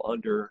to fall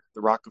under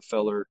the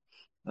Rockefeller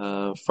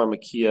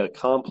pharmakia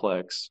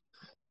complex,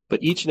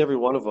 but each and every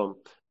one of them.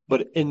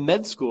 But in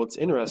med school, it's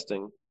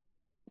interesting.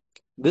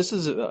 This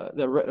is, I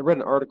read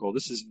an article.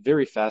 This is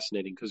very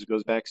fascinating because it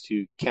goes back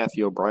to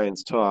Kathy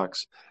O'Brien's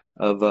talks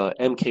of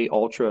MK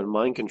Ultra and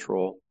mind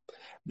control.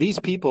 These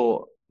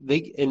people,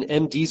 in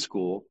MD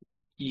school,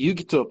 you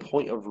get to a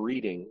point of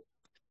reading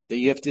that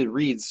you have to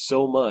read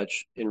so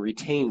much and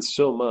retain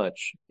so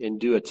much and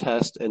do a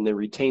test and then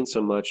retain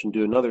so much and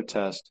do another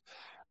test.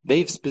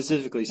 They've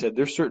specifically said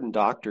there's certain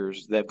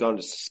doctors that have gone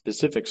to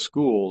specific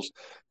schools.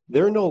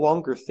 They're no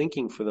longer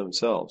thinking for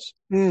themselves.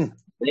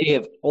 They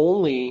have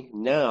only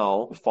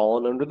now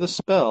fallen under the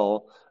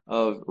spell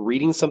of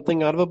reading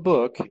something out of a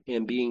book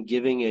and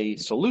giving a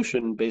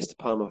solution based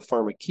upon a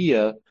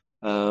pharmakia,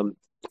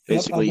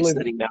 basically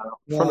sitting down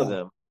in front of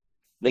them.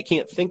 They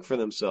can't think for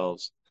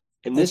themselves.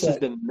 And this has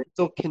been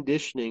mental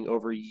conditioning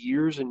over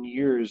years and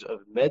years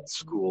of med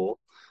school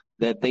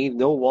that they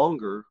no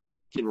longer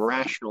can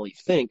rationally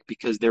think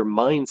because their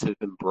minds have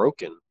been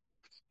broken.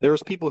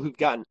 There's people who've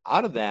gotten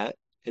out of that,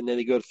 and then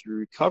they go through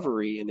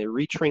recovery and they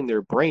retrain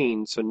their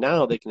brain. So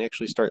now they can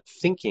actually start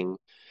thinking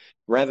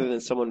rather than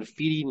someone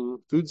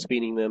food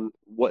feeding them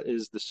what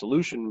is the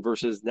solution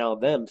versus now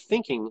them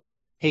thinking,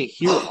 hey,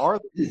 here are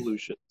the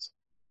solutions.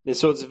 And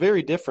so it's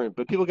very different,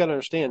 but people got to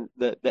understand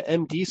that the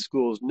MD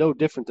school is no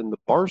different than the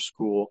bar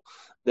school,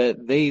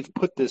 that they've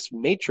put this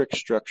matrix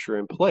structure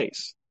in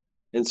place.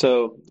 And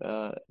so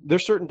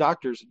there's certain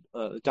doctors,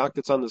 doc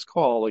that's on this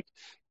call, like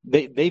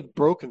they've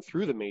broken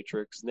through the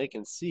matrix and they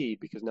can see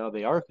because now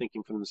they are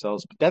thinking for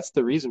themselves. But that's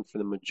the reason for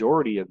the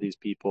majority of these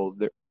people.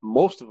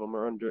 Most of them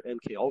are under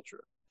MK Ultra.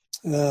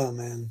 Oh,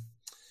 man.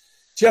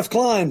 Jeff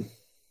Klein.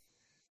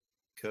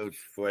 Coach,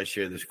 before I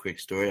share this quick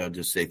story, I'll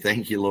just say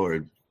thank you,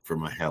 Lord, for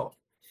my health.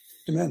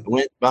 Amen. I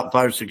went about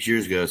 5 or 6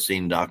 years ago,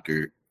 seen Doc,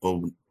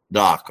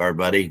 our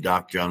buddy,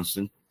 Doc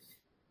Johnson.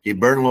 He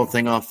burned a little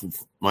thing off of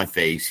my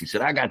face. He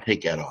said, I got to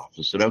take that off.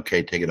 I said,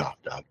 okay, take it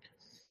off, Doc.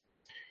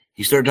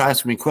 He started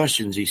asking me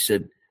questions. He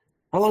said,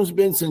 how long has it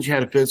been since you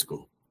had a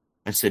physical?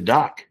 I said,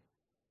 Doc,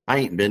 I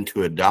ain't been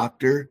to a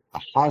doctor, a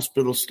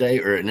hospital stay,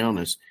 or an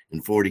illness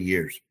in 40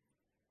 years.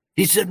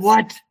 He said,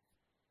 what?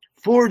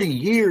 40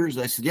 years?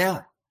 I said,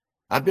 yeah,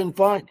 I've been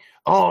fine.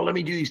 Oh, let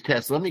me do these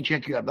tests. Let me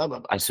check you out. Blah, blah,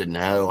 blah. I said,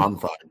 no, I'm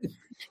fine.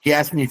 He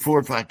asked me 4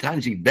 or 5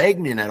 times. He begged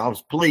me in that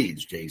office,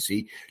 please,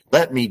 JC,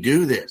 let me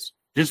do this.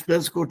 Just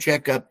physical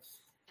checkup.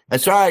 I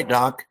said, all right,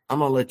 Doc, I'm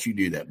going to let you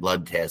do that.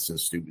 Blood tests and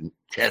stupid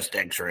chest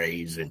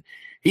x-rays. And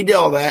he did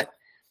all that.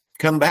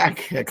 Come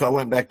back. I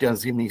went back down to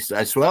see him. He said,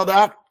 I said, well,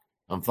 Doc,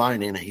 I'm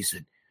fine. And he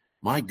said,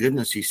 my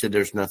goodness. He said,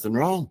 there's nothing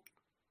wrong.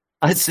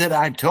 I said,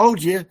 I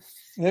told you.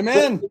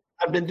 Amen.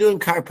 I've been doing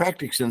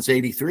chiropractic since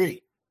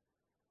 83.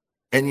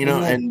 And, you know,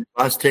 Amen. and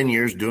the last 10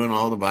 years doing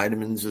all the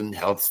vitamins and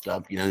health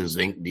stuff, you know,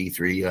 zinc,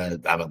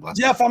 D3, blah, blah, blah.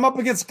 Jeff, I'm up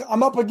against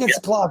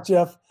the clock,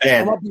 Jeff.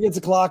 Yeah. I'm up against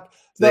the clock.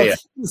 The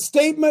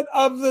statement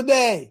of the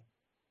day.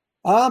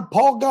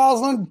 Paul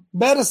Goslin,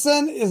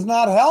 medicine is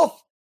not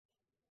health,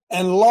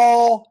 and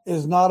law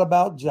is not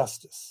about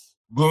justice.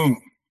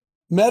 Boom.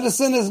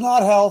 Medicine is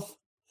not health,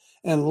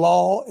 and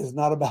law is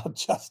not about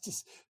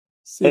justice.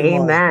 See you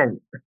tomorrow.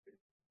 Amen.